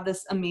end they have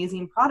this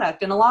amazing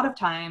product. And a lot of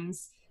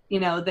times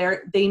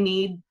they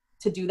need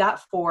to do that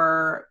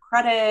for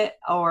credit,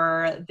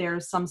 or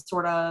there's some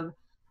sort of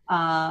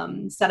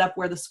setup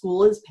where the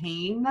school is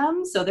paying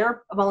them, so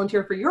they're a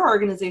volunteer for your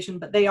organization,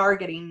 but they are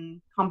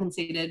getting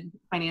compensated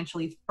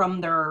financially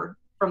from their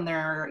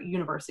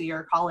university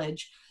or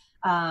college,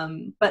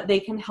 but they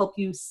can help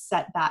you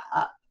set that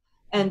up,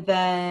 and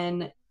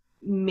then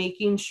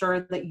making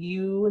sure that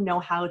you know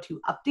how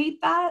to update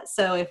that.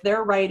 So if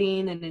they're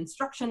writing an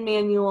instruction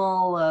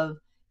manual of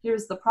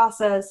here's the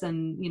process,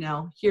 and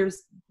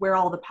here's where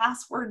all the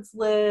passwords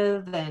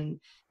live, and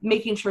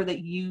making sure that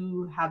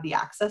you have the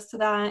access to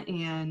that,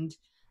 and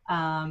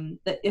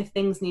that if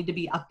things need to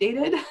be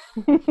updated,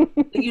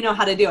 that you know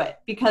how to do it,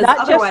 because Not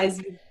otherwise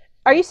just,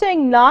 are you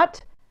saying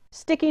not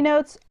sticky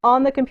notes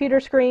on the computer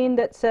screen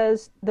that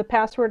says the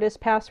password is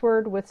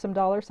password with some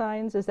dollar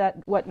signs? Is that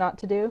what not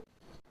to do?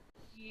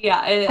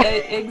 yeah,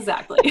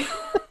 exactly.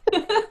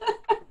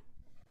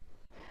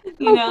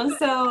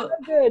 So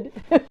Good.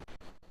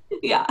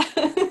 yeah.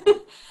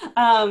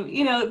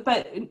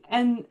 But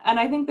and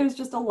I think there's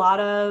just a lot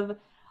of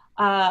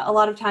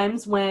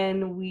times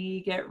when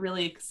we get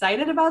really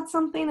excited about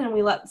something and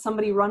we let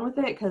somebody run with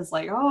it, because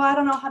like, oh, I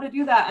don't know how to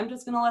do that, I'm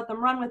just going to let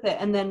them run with it,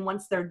 and then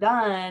once they're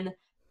done,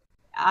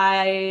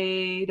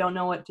 I don't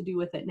know what to do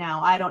with it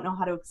now, I don't know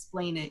how to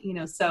explain it,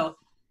 so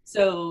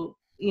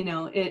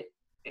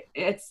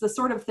it's the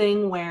sort of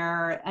thing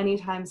where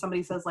anytime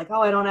somebody says like,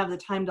 oh, I don't have the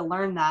time to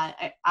learn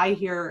that, I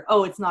hear,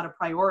 oh, it's not a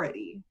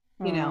priority.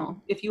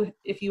 If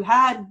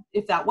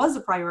that was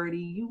a priority,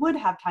 you would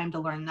have time to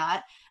learn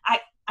that.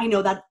 I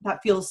know that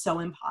feels so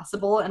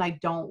impossible, and I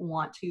don't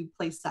want to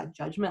place that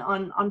judgment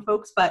on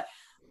folks, but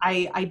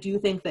I do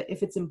think that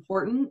if it's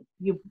important,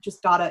 you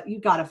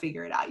gotta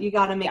figure it out. You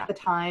gotta make the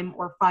time,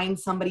 or find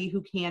somebody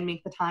who can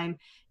make the time.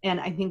 And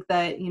I think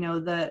that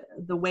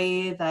the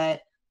way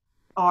that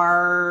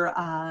our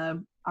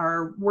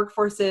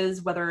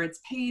workforces, whether it's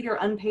paid or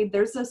unpaid,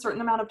 there's a certain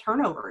amount of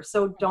turnover.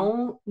 So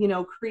don't,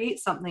 create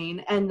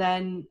something and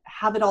then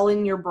have it all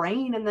in your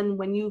brain. And then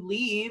when you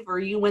leave or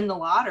you win the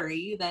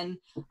lottery, then,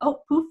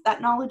 oh, poof,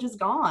 that knowledge is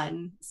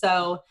gone.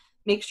 So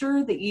make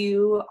sure that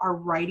you are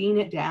writing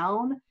it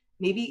down,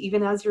 maybe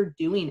even as you're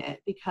doing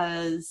it,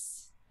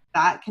 because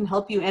that can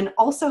help you. And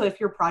also if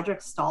your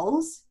project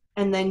stalls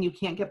and then you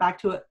can't get back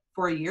to it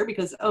for a year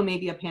because, oh,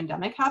 maybe a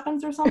pandemic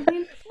happens or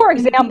something. For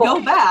example,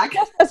 go back.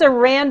 Just as a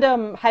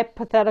random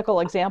hypothetical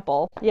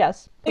example.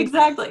 Yes.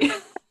 Exactly.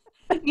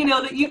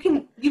 That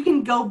you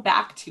can go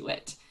back to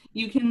it.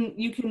 You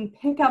can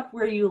pick up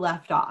where you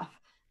left off.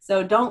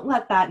 So don't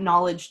let that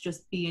knowledge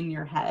just be in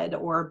your head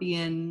or be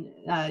in,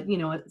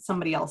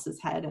 somebody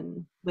else's head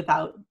and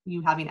without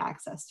you having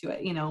access to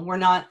it. We're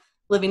not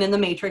living in the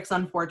Matrix,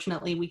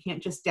 unfortunately. We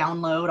can't just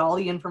download all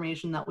the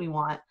information that we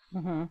want.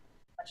 Mm-hmm.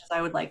 Much as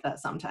I would like that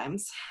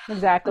sometimes.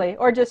 Exactly.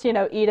 Or just, eat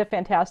a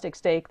fantastic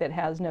steak that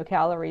has no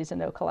calories and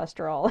no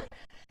cholesterol.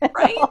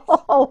 Right.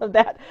 all of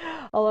that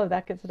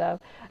good stuff.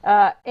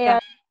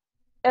 And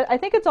I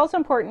think it's also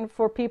important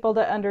for people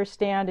to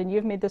understand, and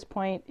you've made this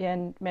point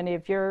in many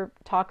of your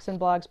talks and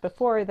blogs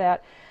before,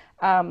 that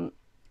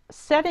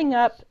setting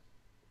up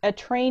a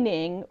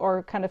training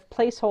or kind of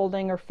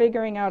placeholding or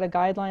figuring out a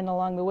guideline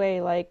along the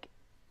way, like,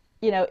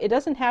 it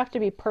doesn't have to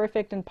be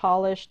perfect and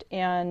polished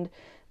and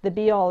the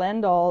be all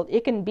end all.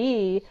 It can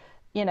be,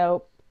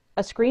 a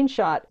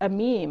screenshot, a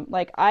meme.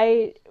 Like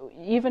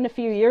even a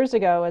few years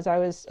ago, as I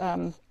was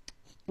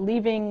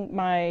leaving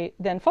my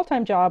then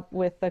full-time job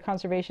with the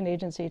conservation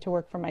agency to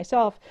work for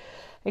myself,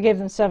 I gave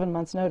them 7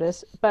 months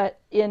notice. But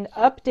in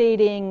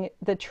updating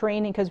the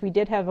training, because we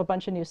did have a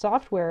bunch of new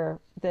software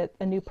that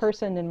a new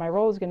person in my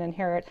role is going to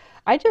inherit,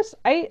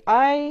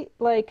 I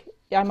like,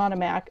 I'm on a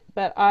Mac,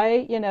 but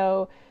I,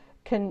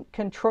 can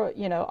control,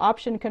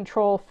 option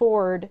control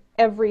forward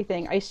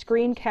everything. I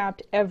screen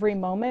capped every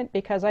moment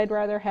because I'd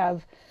rather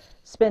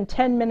spend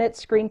 10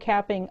 minutes screen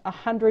capping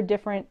 100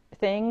 different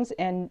things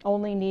and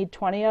only need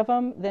 20 of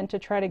them than to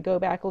try to go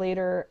back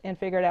later and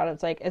figure it out.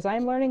 It's like, as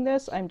I'm learning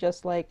this, I'm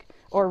just like,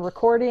 or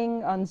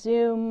recording on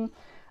Zoom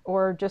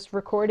or just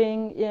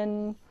recording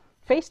in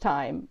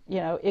FaceTime,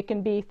 it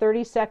can be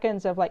 30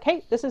 seconds of like,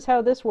 hey, this is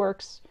how this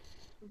works.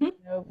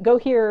 Go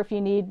here if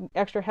you need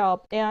extra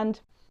help. And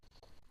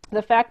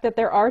the fact that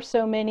there are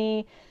so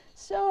many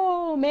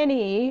so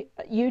many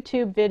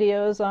YouTube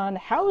videos on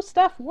how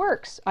stuff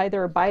works,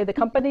 either by the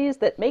companies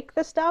that make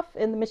the stuff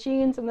and the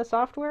machines and the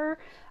software.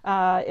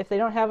 If they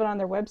don't have it on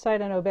their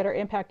website, I know Better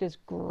Impact is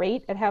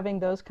great at having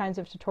those kinds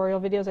of tutorial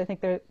videos. I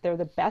think they're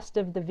the best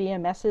of the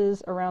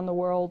VMSs around the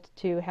world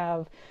to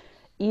have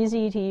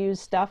easy to use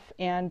stuff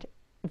and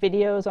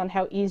videos on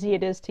how easy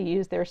it is to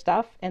use their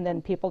stuff, and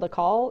then people to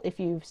call if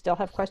you still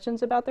have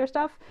questions about their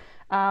stuff.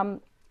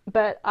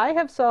 But I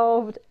have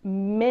solved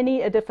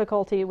many a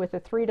difficulty with a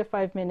 3 to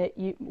 5 minute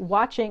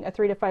watching a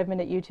 3 to 5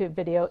 minute YouTube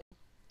video.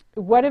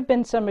 What have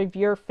been some of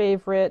your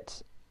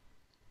favorite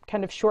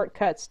kind of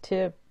shortcuts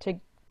to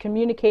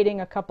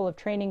communicating a couple of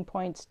training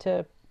points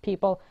to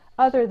people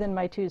other than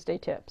my Tuesday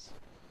tips?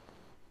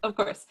 Of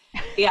course.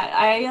 Yeah,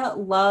 I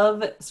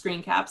love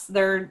screen caps.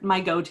 They're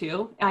my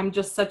go-to. I'm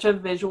just such a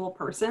visual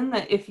person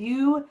that if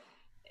you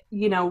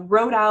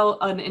wrote out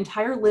an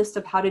entire list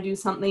of how to do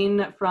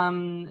something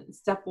from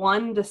step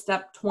 1 to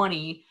step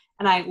 20,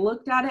 and I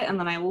looked at it and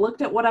then I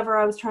looked at whatever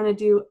I was trying to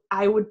do,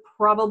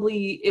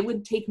 it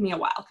would take me a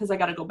while because I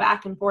got to go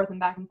back and forth and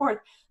back and forth.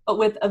 But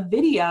with a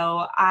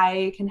video,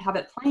 I can have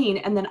it playing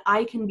and then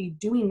I can be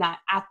doing that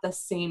at the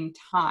same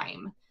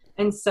time.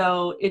 And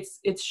so it's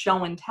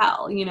show and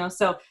tell,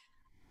 so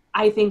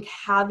I think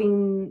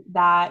having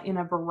that in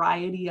a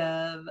variety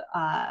of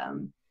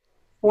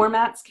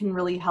formats can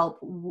really help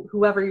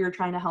whoever you're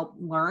trying to help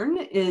learn.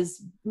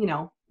 Is,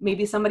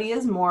 maybe somebody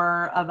is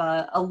more of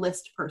a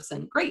list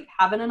person. Great,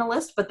 have it in a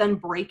list, but then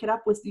break it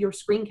up with your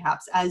screen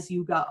caps as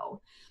you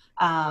go.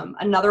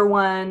 Another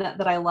one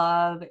that I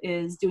love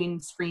is doing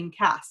screen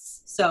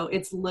casts. So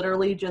it's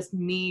literally just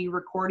me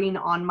recording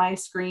on my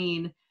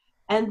screen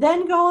and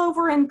then go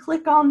over and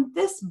click on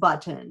this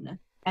button.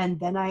 And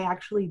then I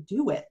actually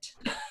do it.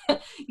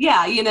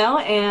 Yeah,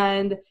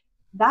 and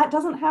that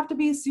doesn't have to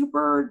be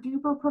super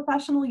duper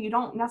professional. You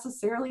don't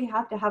necessarily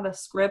have to have a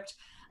script.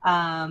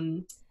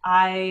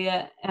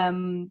 I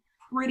am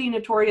pretty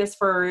notorious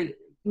for,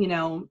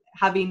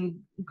 having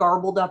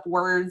garbled up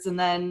words, and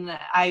then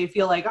I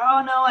feel like,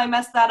 oh no, I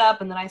messed that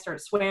up. And then I start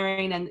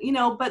swearing and,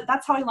 but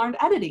that's how I learned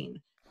editing.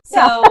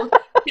 So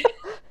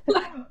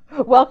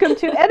welcome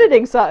to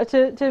editing,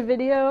 to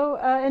video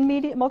and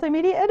media,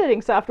 multimedia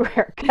editing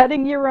software,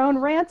 cutting your own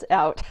rants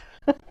out.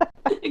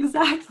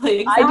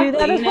 Exactly. I do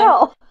that as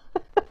well.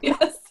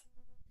 Yes.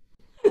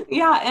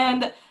 Yeah.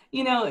 And,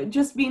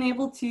 just being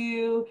able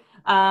to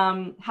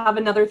have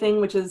another thing,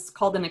 which is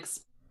called an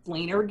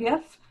explainer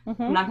GIF.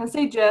 Mm-hmm. I'm not going to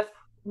say GIF.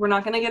 We're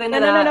not going to get into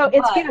that. No.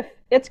 It's GIF.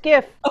 It's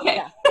GIF.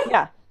 Okay.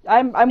 Yeah.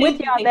 I'm with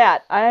you on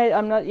that.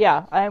 I'm not.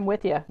 Yeah, I'm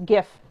with you.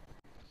 GIF.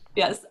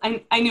 Yes,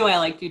 I knew I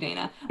liked you,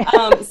 Dana.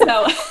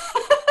 So,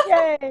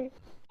 yay.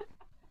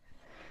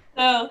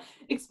 So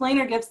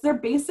explainer GIFs, they're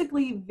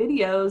basically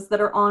videos that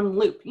are on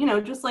loop,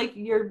 just like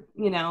your,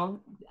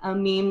 a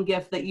meme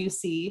GIF that you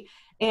see.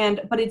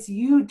 But it's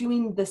you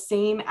doing the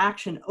same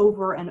action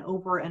over and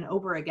over and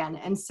over again.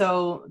 And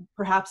so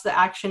perhaps the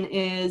action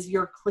is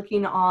you're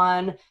clicking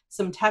on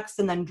some text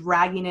and then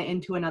dragging it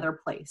into another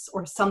place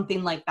or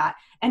something like that.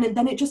 And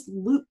then it just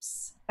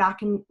loops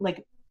back and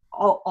like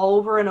all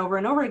over and over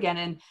and over again.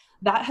 And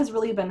that has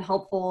really been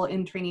helpful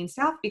in training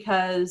staff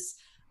because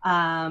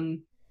a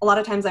lot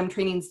of times I'm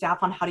training staff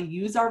on how to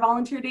use our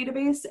volunteer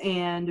database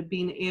and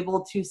being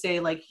able to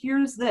say, like,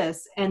 here's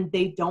this, and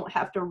they don't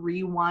have to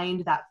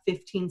rewind that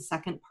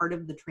 15-second part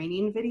of the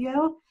training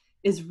video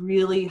is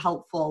really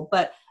helpful.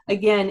 But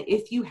again,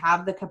 if you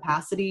have the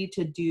capacity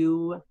to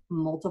do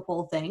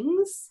multiple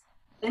things,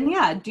 then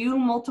yeah, do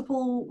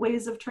multiple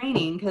ways of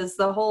training, because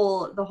the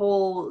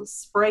whole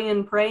spray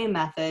and pray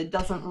method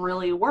doesn't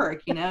really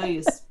work.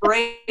 You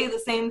spray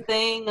the same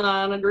thing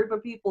on a group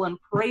of people and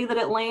pray that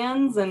it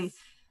lands, and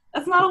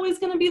that's not always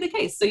going to be the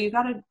case. So you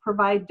got to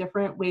provide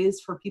different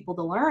ways for people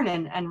to learn,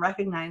 and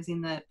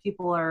recognizing that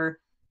people are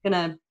going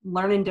to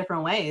learn in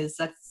different ways.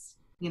 That's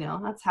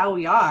how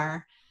we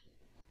are.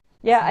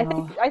 Yeah,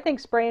 so. I think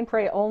spray and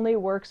pray only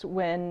works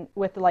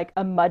with like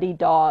a muddy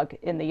dog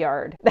in the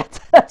yard.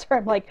 That's where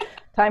I'm like,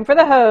 time for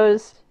the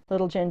hose,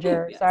 little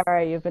Ginger. Yes.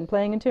 Sorry, you've been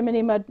playing in too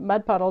many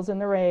mud puddles in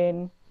the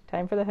rain.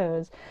 Time for the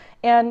hose.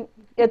 And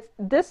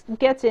this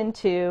gets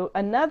into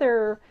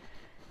another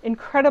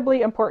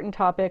incredibly important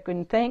topic,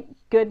 and thank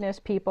goodness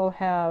people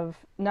have,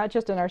 not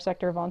just in our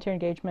sector of volunteer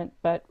engagement,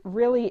 but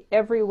really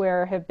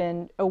everywhere, have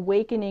been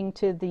awakening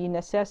to the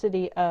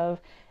necessity of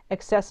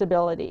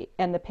accessibility.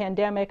 And the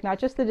pandemic, not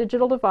just the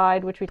digital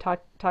divide, which we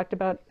talked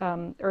about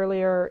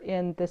earlier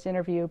in this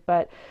interview,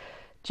 but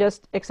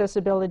just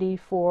accessibility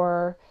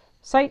for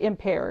sight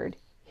impaired,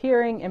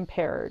 hearing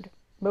impaired,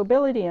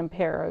 mobility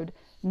impaired,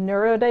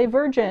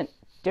 neurodivergent,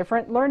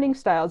 different learning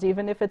styles.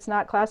 Even if it's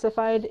not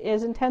classified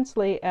as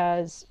intensely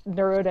as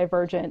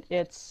neurodivergent,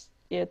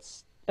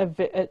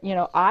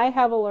 I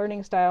have a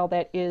learning style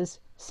that is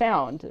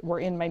sound.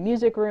 We're in my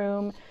music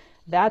room.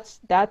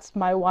 That's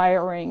my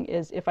wiring,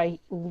 is if I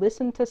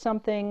listen to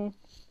something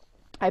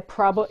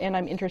and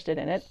I'm interested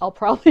in it, I'll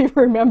probably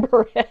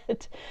remember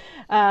it.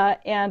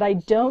 And I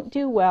don't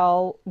do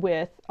well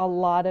with a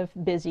lot of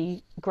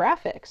busy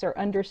graphics or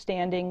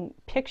understanding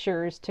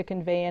pictures to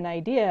convey an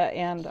idea.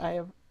 And I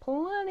have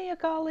plenty of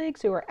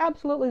colleagues who are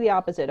absolutely the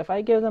opposite. If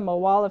I give them a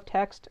wall of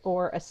text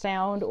or a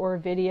sound or a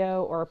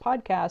video or a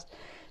podcast,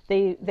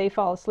 they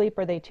fall asleep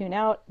or they tune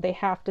out. They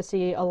have to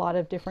see a lot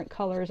of different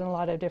colors and a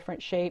lot of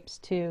different shapes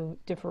to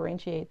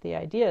differentiate the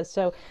ideas.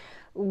 So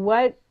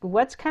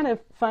what's kind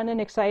of fun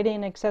and exciting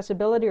in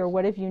accessibility, or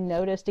what have you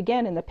noticed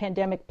again in the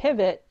pandemic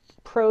pivot,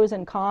 pros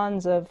and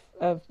cons of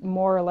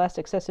more or less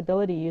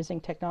accessibility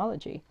using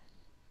technology?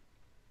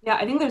 Yeah,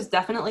 I think there's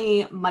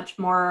definitely much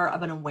more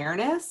of an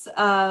awareness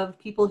of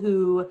people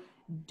who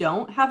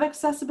don't have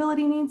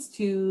accessibility needs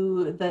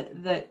to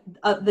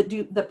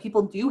that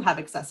people do have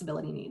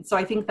accessibility needs. So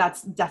I think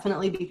that's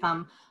definitely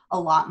become a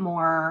lot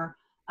more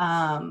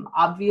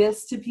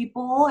obvious to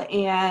people.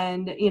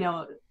 And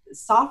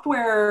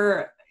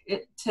software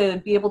to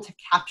be able to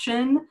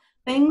caption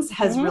things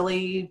has Mm-hmm.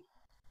 really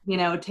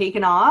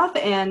taken off,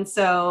 and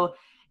so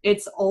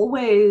it's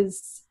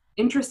always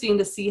interesting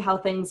to see how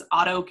things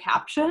auto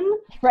caption.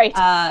 Right.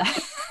 uh,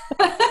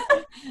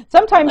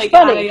 Sometimes like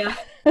funny.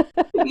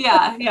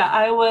 yeah,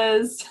 I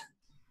was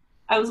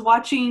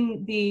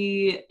watching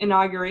the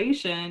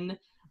inauguration,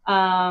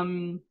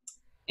 and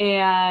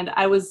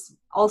I was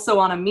also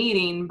on a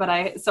meeting, but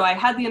I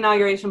had the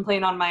inauguration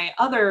playing on my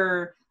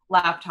other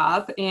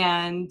laptop,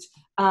 and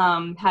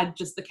had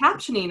just the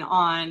captioning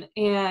on,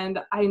 and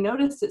I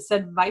noticed it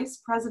said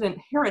Vice President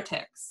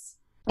Heretics,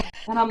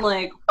 and I'm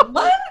like,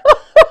 what?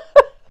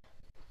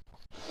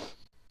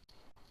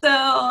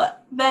 So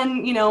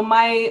then,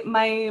 my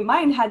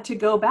mind had to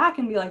go back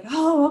and be like,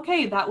 oh,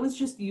 okay, that was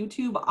just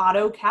YouTube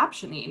auto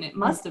captioning. It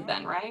must have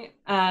been, right?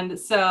 And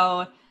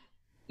so,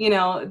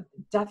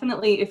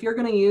 definitely if you're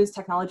going to use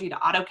technology to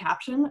auto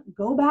caption,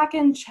 go back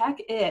and check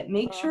it.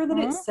 Make sure that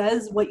it Mm-hmm.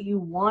 says what you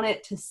want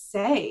it to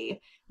say.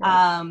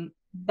 Right.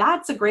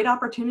 That's a great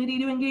opportunity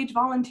to engage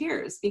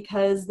volunteers,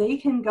 because they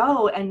can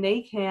go and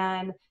they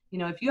can,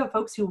 if you have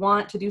folks who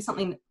want to do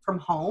something from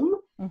home,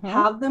 Mm-hmm.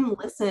 have them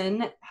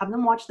listen, have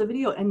them watch the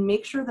video, and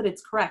make sure that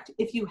it's correct.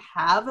 If you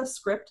have a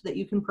script that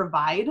you can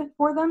provide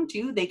for them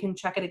too, they can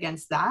check it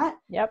against that.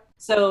 Yep.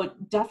 So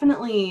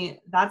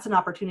definitely that's an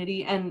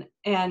opportunity. And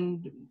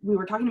we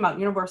were talking about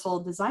universal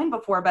design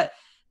before, but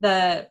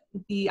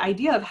the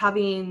idea of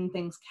having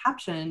things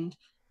captioned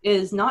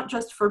is not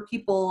just for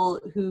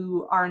people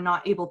who are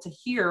not able to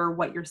hear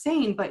what you're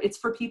saying, but it's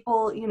for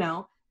people,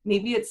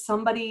 maybe it's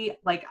somebody,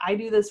 like I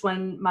do this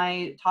when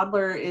my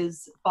toddler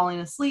is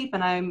falling asleep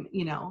and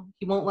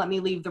he won't let me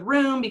leave the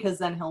room because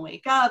then he'll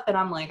wake up and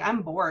I'm like,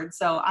 I'm bored.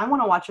 So I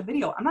want to watch a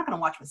video. I'm not going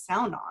to watch with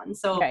sound on.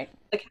 So Right.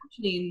 the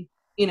captioning,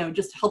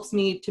 just helps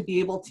me to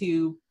be able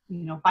to,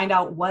 find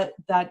out what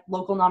that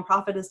local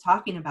nonprofit is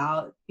talking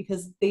about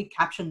because they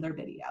captioned their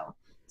video.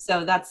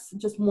 So that's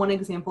just one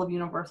example of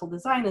universal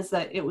design, is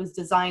that it was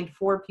designed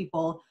for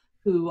people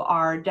who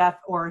are deaf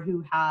or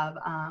who have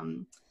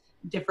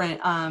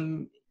different,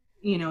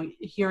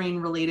 hearing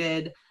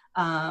related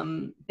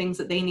things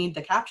that they need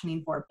the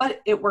captioning for, but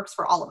it works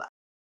for all of us.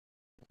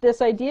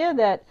 This idea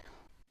that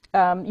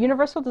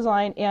universal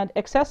design and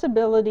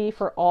accessibility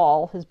for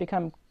all has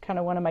become kind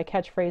of one of my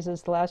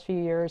catchphrases the last few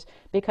years,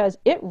 because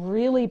it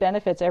really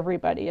benefits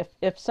everybody.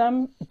 If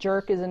some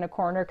jerk is in a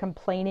corner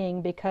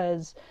complaining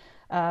because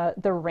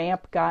the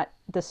ramp got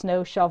the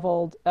snow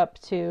shoveled up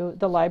to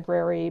the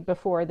library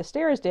before the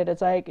stairs did,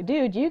 it's like,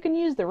 dude, you can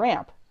use the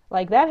ramp.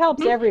 Like that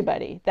helps Mm-hmm.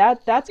 everybody.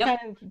 That's Yep. kind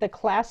of the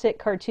classic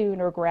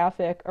cartoon or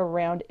graphic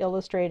around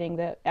illustrating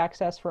the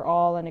access for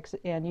all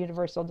and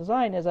universal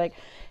design is like,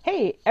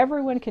 hey,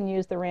 everyone can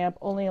use the ramp.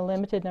 Only a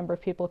limited number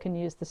of people can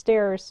use the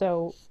stairs.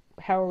 So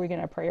how are we going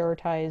to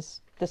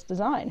prioritize this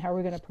design? How are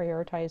we going to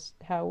prioritize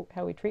how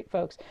we treat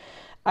folks?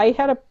 I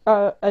had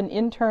an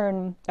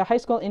intern, a high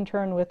school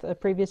intern with a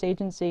previous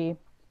agency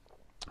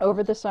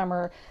over the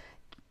summer,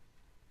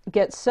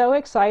 get so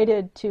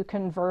excited to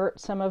convert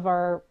some of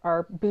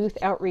our booth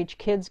outreach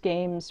kids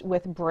games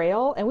with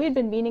Braille. And we had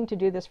been meaning to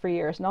do this for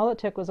years. And all it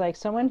took was like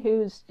someone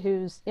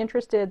who's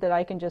interested, that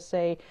I can just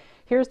say,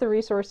 here's the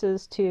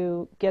resources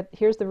to get,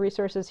 here's the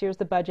resources, here's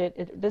the budget.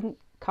 It doesn't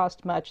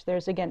cost much.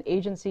 There's, again,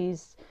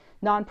 agencies,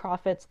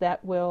 nonprofits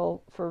that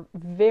will, for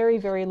very,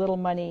 very little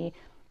money,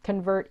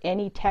 convert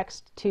any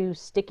text to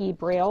sticky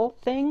Braille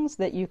things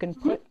that you can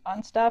put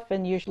on stuff.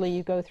 And usually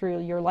you go through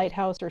your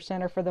Lighthouse or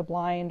Center for the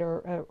Blind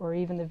or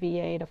even the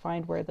VA to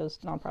find where those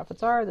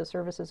nonprofits are, the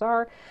services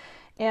are.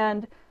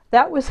 And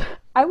that was,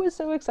 I was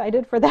so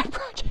excited for that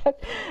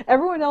project.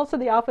 Everyone else in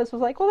the office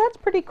was like, well, that's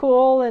pretty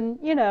cool. And,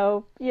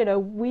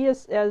 we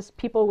as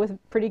people with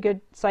pretty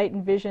good sight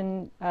and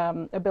vision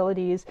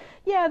abilities,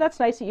 yeah, that's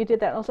nice that you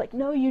did that. And I was like,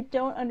 no, you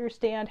don't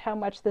understand how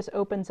much this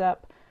opens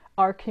up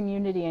our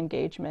community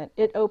engagement.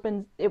 It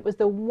was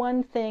the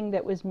one thing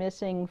that was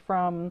missing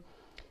from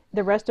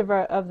the rest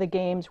of the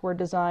games were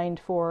designed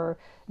for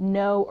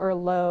no or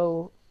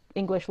low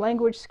English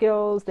language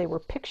skills. They were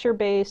picture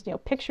based,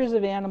 pictures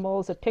of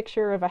animals, a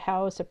picture of a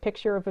house, a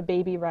picture of a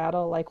baby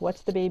rattle, like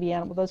what's the baby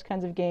animal, those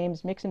kinds of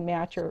games, mix and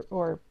match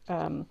or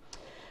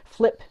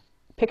flip,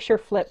 picture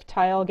flip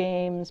tile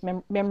games,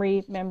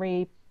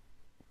 memory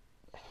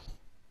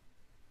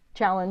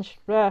challenge.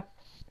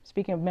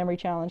 Speaking of memory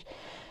challenge,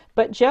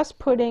 but just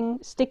putting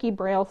sticky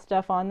braille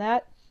stuff on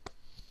that,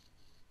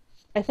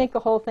 I think the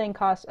whole thing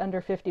costs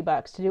under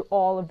 $50 to do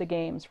all of the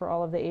games for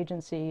all of the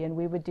agency, and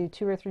we would do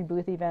 2 or 3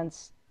 booth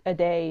events a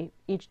day,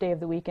 each day of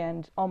the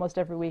weekend, almost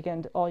every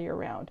weekend, all year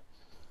round.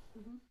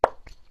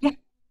 Yeah,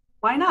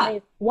 why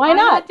not? Why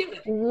not? Do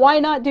it? Why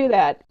not do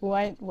that?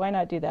 Why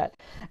not do that?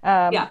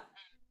 Yeah.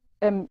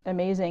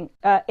 Amazing.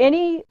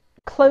 Any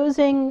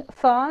closing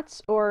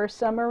thoughts or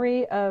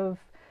summary of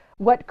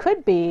what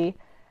could be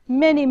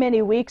many,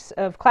 many weeks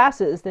of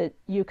classes that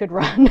you could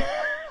run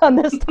on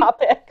this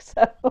topic?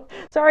 So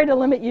sorry to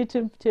limit you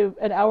to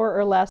an hour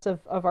or less of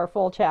our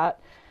full chat.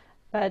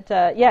 But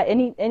yeah,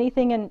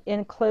 anything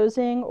in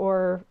closing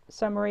or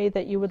summary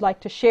that you would like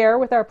to share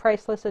with our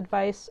Priceless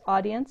Advice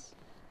audience?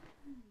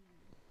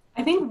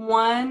 I think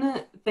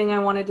one thing I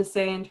wanted to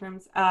say in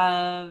terms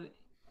of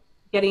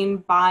getting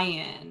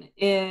buy-in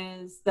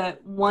is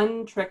that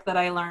one trick that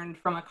I learned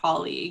from a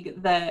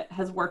colleague that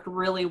has worked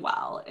really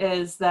well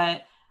is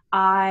that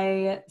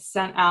I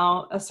sent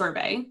out a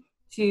survey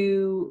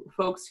to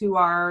folks who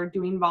are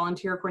doing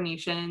volunteer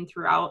coordination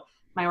throughout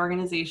my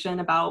organization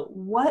about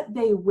what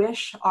they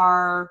wish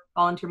our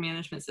volunteer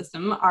management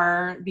system,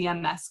 our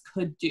VMS,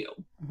 could do.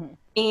 Mm-hmm.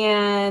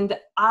 And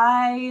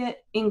I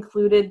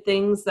included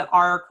things that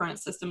our current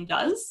system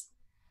does,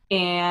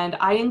 and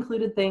I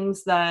included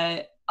things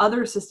that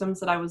other systems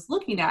that I was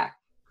looking at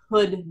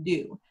could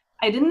do.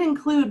 I didn't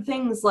include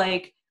things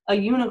like a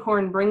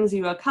unicorn brings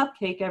you a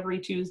cupcake every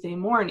Tuesday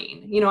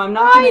morning. I'm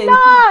not going to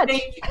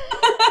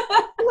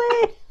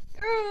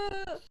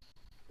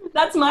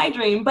That's my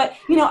dream. But,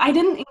 I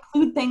didn't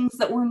include things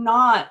that were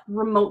not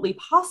remotely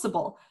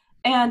possible.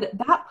 And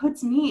that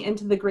puts me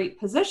into the great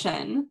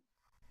position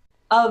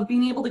of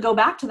being able to go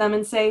back to them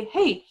and say,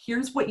 hey,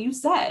 here's what you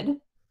said.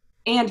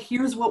 And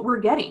here's what we're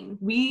getting.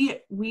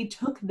 We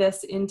took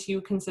this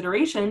into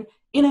consideration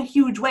in a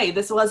huge way.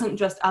 This wasn't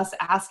just us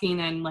asking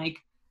and like,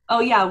 oh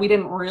yeah, we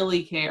didn't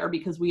really care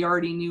because we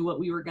already knew what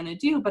we were going to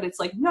do. But it's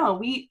like, no,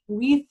 we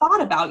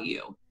thought about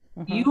you.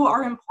 Mm-hmm. You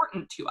are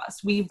important to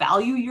us. We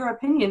value your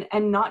opinion,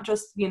 and not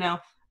just,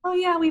 oh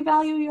yeah, we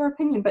value your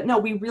opinion. But no,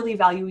 we really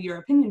value your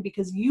opinion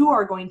because you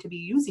are going to be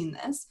using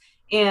this.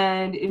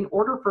 And in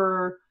order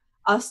for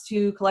us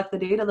to collect the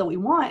data that we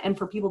want and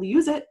for people to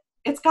use it,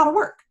 it's got to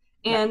work.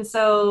 And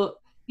so,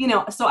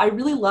 so I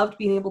really loved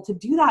being able to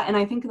do that. And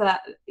I think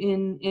that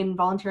in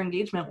volunteer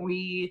engagement,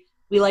 we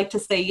like to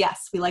say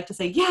yes. We like to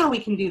say, yeah, we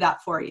can do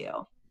that for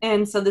you.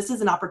 And so this is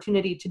an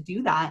opportunity to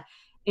do that.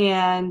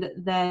 And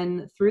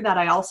then through that,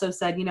 I also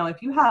said,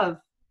 if you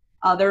have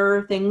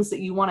other things that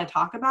you want to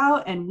talk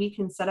about and we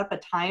can set up a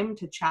time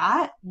to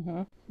chat,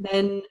 mm-hmm.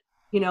 then,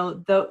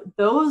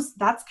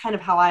 that's kind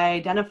of how I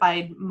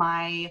identified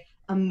my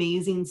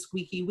amazing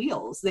squeaky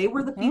wheels. They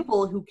were the mm-hmm.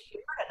 people who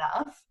cared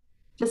enough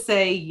to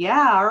say,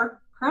 yeah, our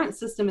current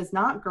system is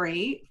not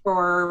great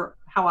for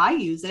how I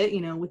use it,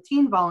 with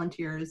teen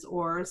volunteers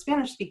or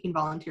Spanish speaking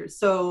volunteers.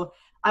 So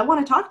I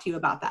want to talk to you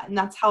about that. And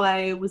that's how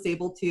I was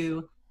able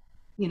to,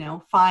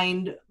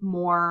 find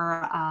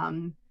more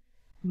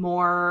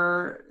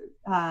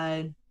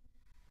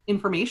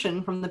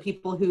information from the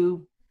people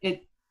who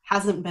it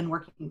hasn't been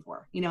working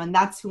for, and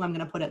that's who I'm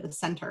going to put at the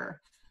center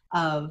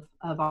of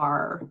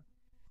our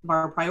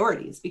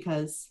priorities,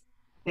 because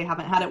they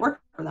haven't had it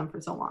work for them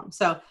for so long.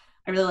 So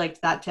I really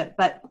liked that tip.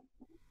 But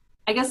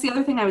I guess the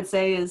other thing I would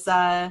say is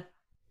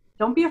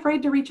don't be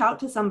afraid to reach out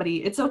to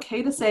somebody. It's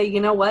okay to say, you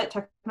know what,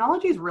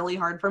 technology is really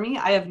hard for me.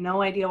 I have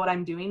no idea what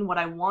I'm doing. What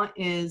I want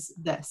is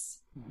this.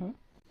 Mm-hmm.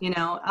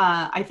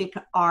 I think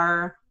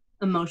our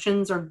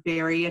emotions are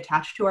very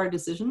attached to our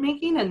decision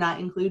making, and that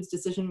includes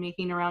decision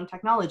making around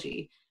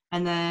technology.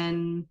 And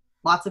then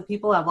lots of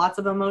people have lots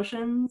of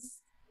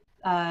emotions.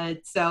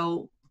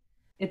 So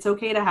it's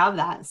okay to have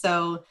that.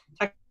 So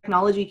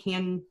technology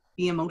can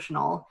be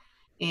emotional,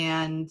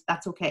 and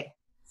that's okay.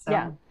 So.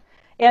 Yeah.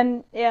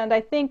 And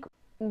I think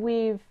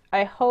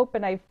I hope,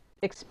 and I've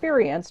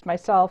experienced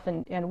myself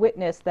and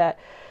witnessed that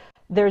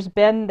there's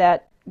been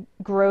that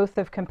growth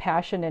of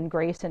compassion and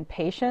grace and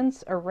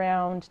patience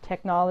around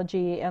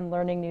technology and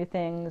learning new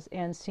things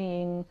and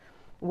seeing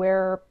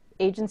where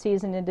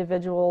agencies and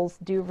individuals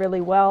do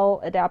really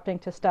well adapting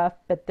to stuff,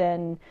 but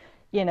then,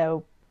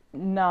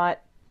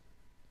 not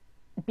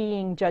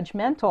being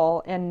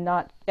judgmental and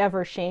not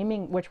ever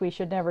shaming, which we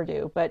should never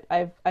do. But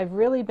I've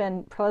really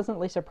been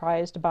pleasantly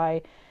surprised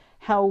by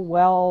how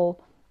well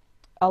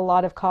a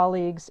lot of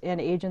colleagues and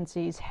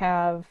agencies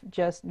have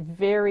just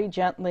very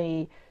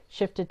gently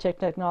shifted to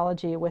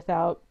technology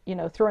without,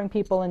 throwing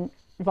people and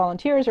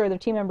volunteers or their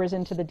team members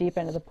into the deep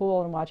end of the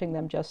pool and watching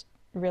them just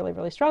really,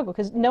 really struggle,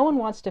 because no one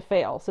wants to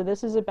fail. So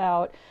this is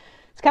about,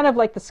 it's kind of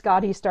like the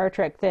Scotty Star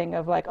Trek thing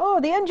of like, oh,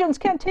 the engines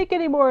can't take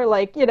anymore,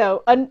 like,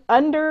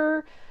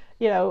 under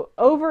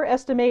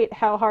overestimate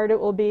how hard it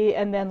will be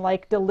and then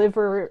like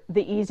deliver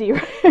the easy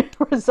Yeah.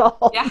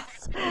 results.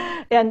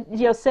 And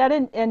set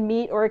and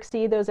meet or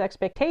exceed those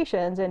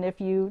expectations. And if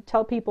you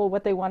tell people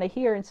what they want to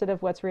hear instead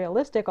of what's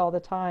realistic all the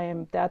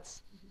time,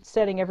 that's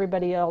setting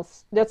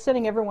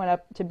everyone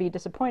up to be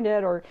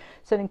disappointed or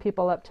setting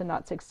people up to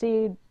not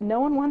succeed. No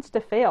one wants to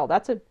fail.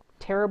 That's a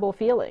terrible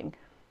feeling.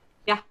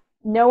 Yeah.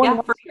 No one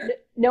Yeah, for wants sure.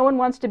 no one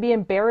wants to be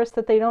embarrassed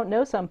that they don't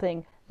know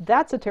something.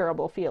 That's a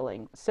terrible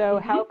feeling. So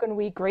how Hmm. can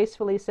we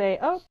gracefully say,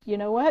 "Oh, you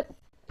know what?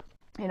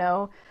 You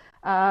know,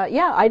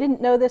 yeah, I didn't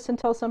know this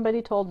until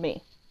somebody told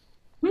me."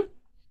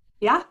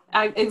 Yeah,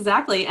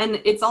 exactly.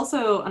 And it's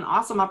also an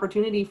awesome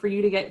opportunity for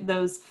you to get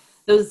those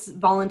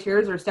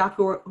volunteers or staff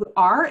who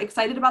are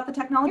excited about the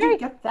technology, Right.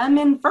 get them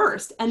in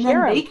first, and then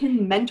Share they them.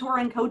 can mentor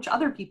and coach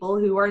other people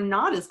who are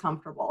not as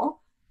comfortable,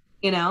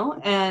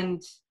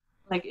 and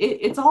like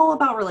it's all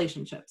about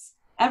relationships.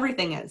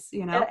 Everything is.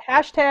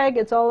 Hashtag,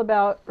 it's all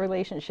about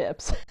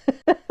relationships.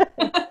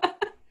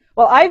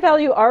 Well, I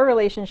value our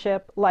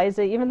relationship,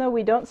 Liza, even though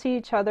we don't see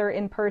each other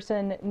in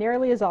person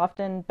nearly as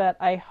often, but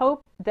I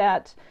hope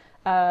that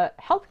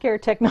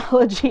healthcare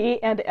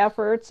technology and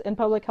efforts and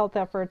public health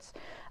efforts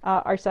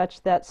are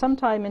such that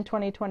sometime in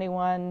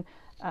 2021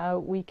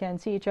 we can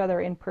see each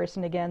other in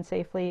person again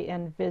safely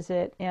and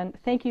visit. And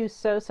thank you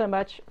so, so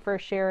much for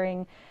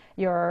sharing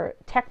your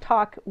tech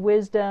talk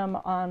wisdom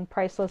on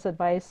priceless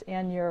advice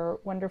and your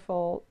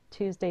wonderful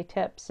Tuesday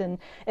tips. And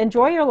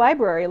enjoy your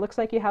library. It looks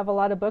like you have a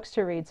lot of books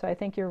to read, so I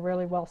think you're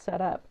really well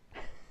set up.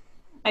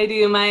 I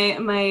do.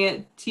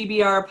 My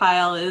TBR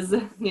pile is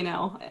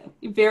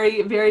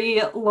very,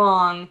 very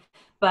long.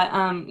 But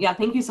yeah,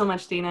 thank you so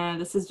much, Dana.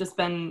 This has just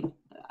been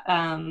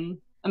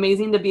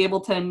amazing to be able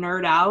to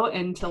nerd out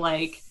and to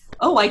like,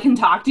 oh, I can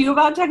talk to you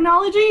about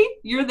technology.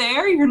 You're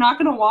there. You're not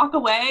going to walk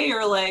away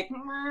or like,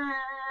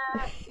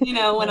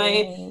 when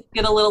I Right.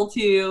 get a little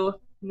too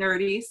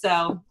nerdy.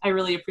 So I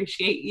really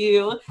appreciate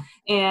you.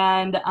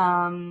 And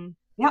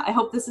yeah, I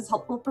hope this is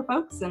helpful for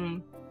folks.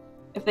 And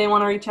if they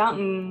want to reach out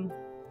and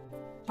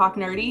talk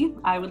nerdy,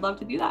 I would love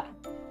to do that.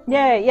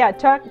 Yeah, yeah.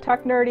 Talk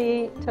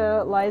nerdy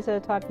to Liza,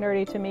 talk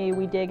nerdy to me.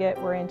 We dig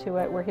it. We're into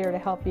it. We're here to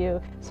help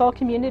you. This whole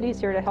community's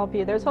here to help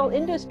you. There's whole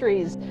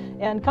industries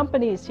and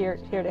companies here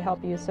to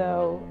help you.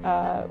 So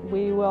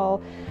we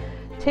will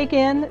take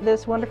in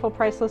this wonderful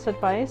priceless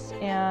advice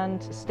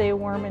and stay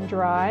warm and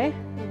dry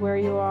where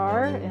you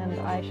are, and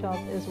I shall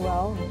as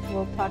well.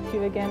 We'll talk to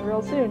you again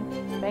real soon.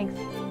 Thanks.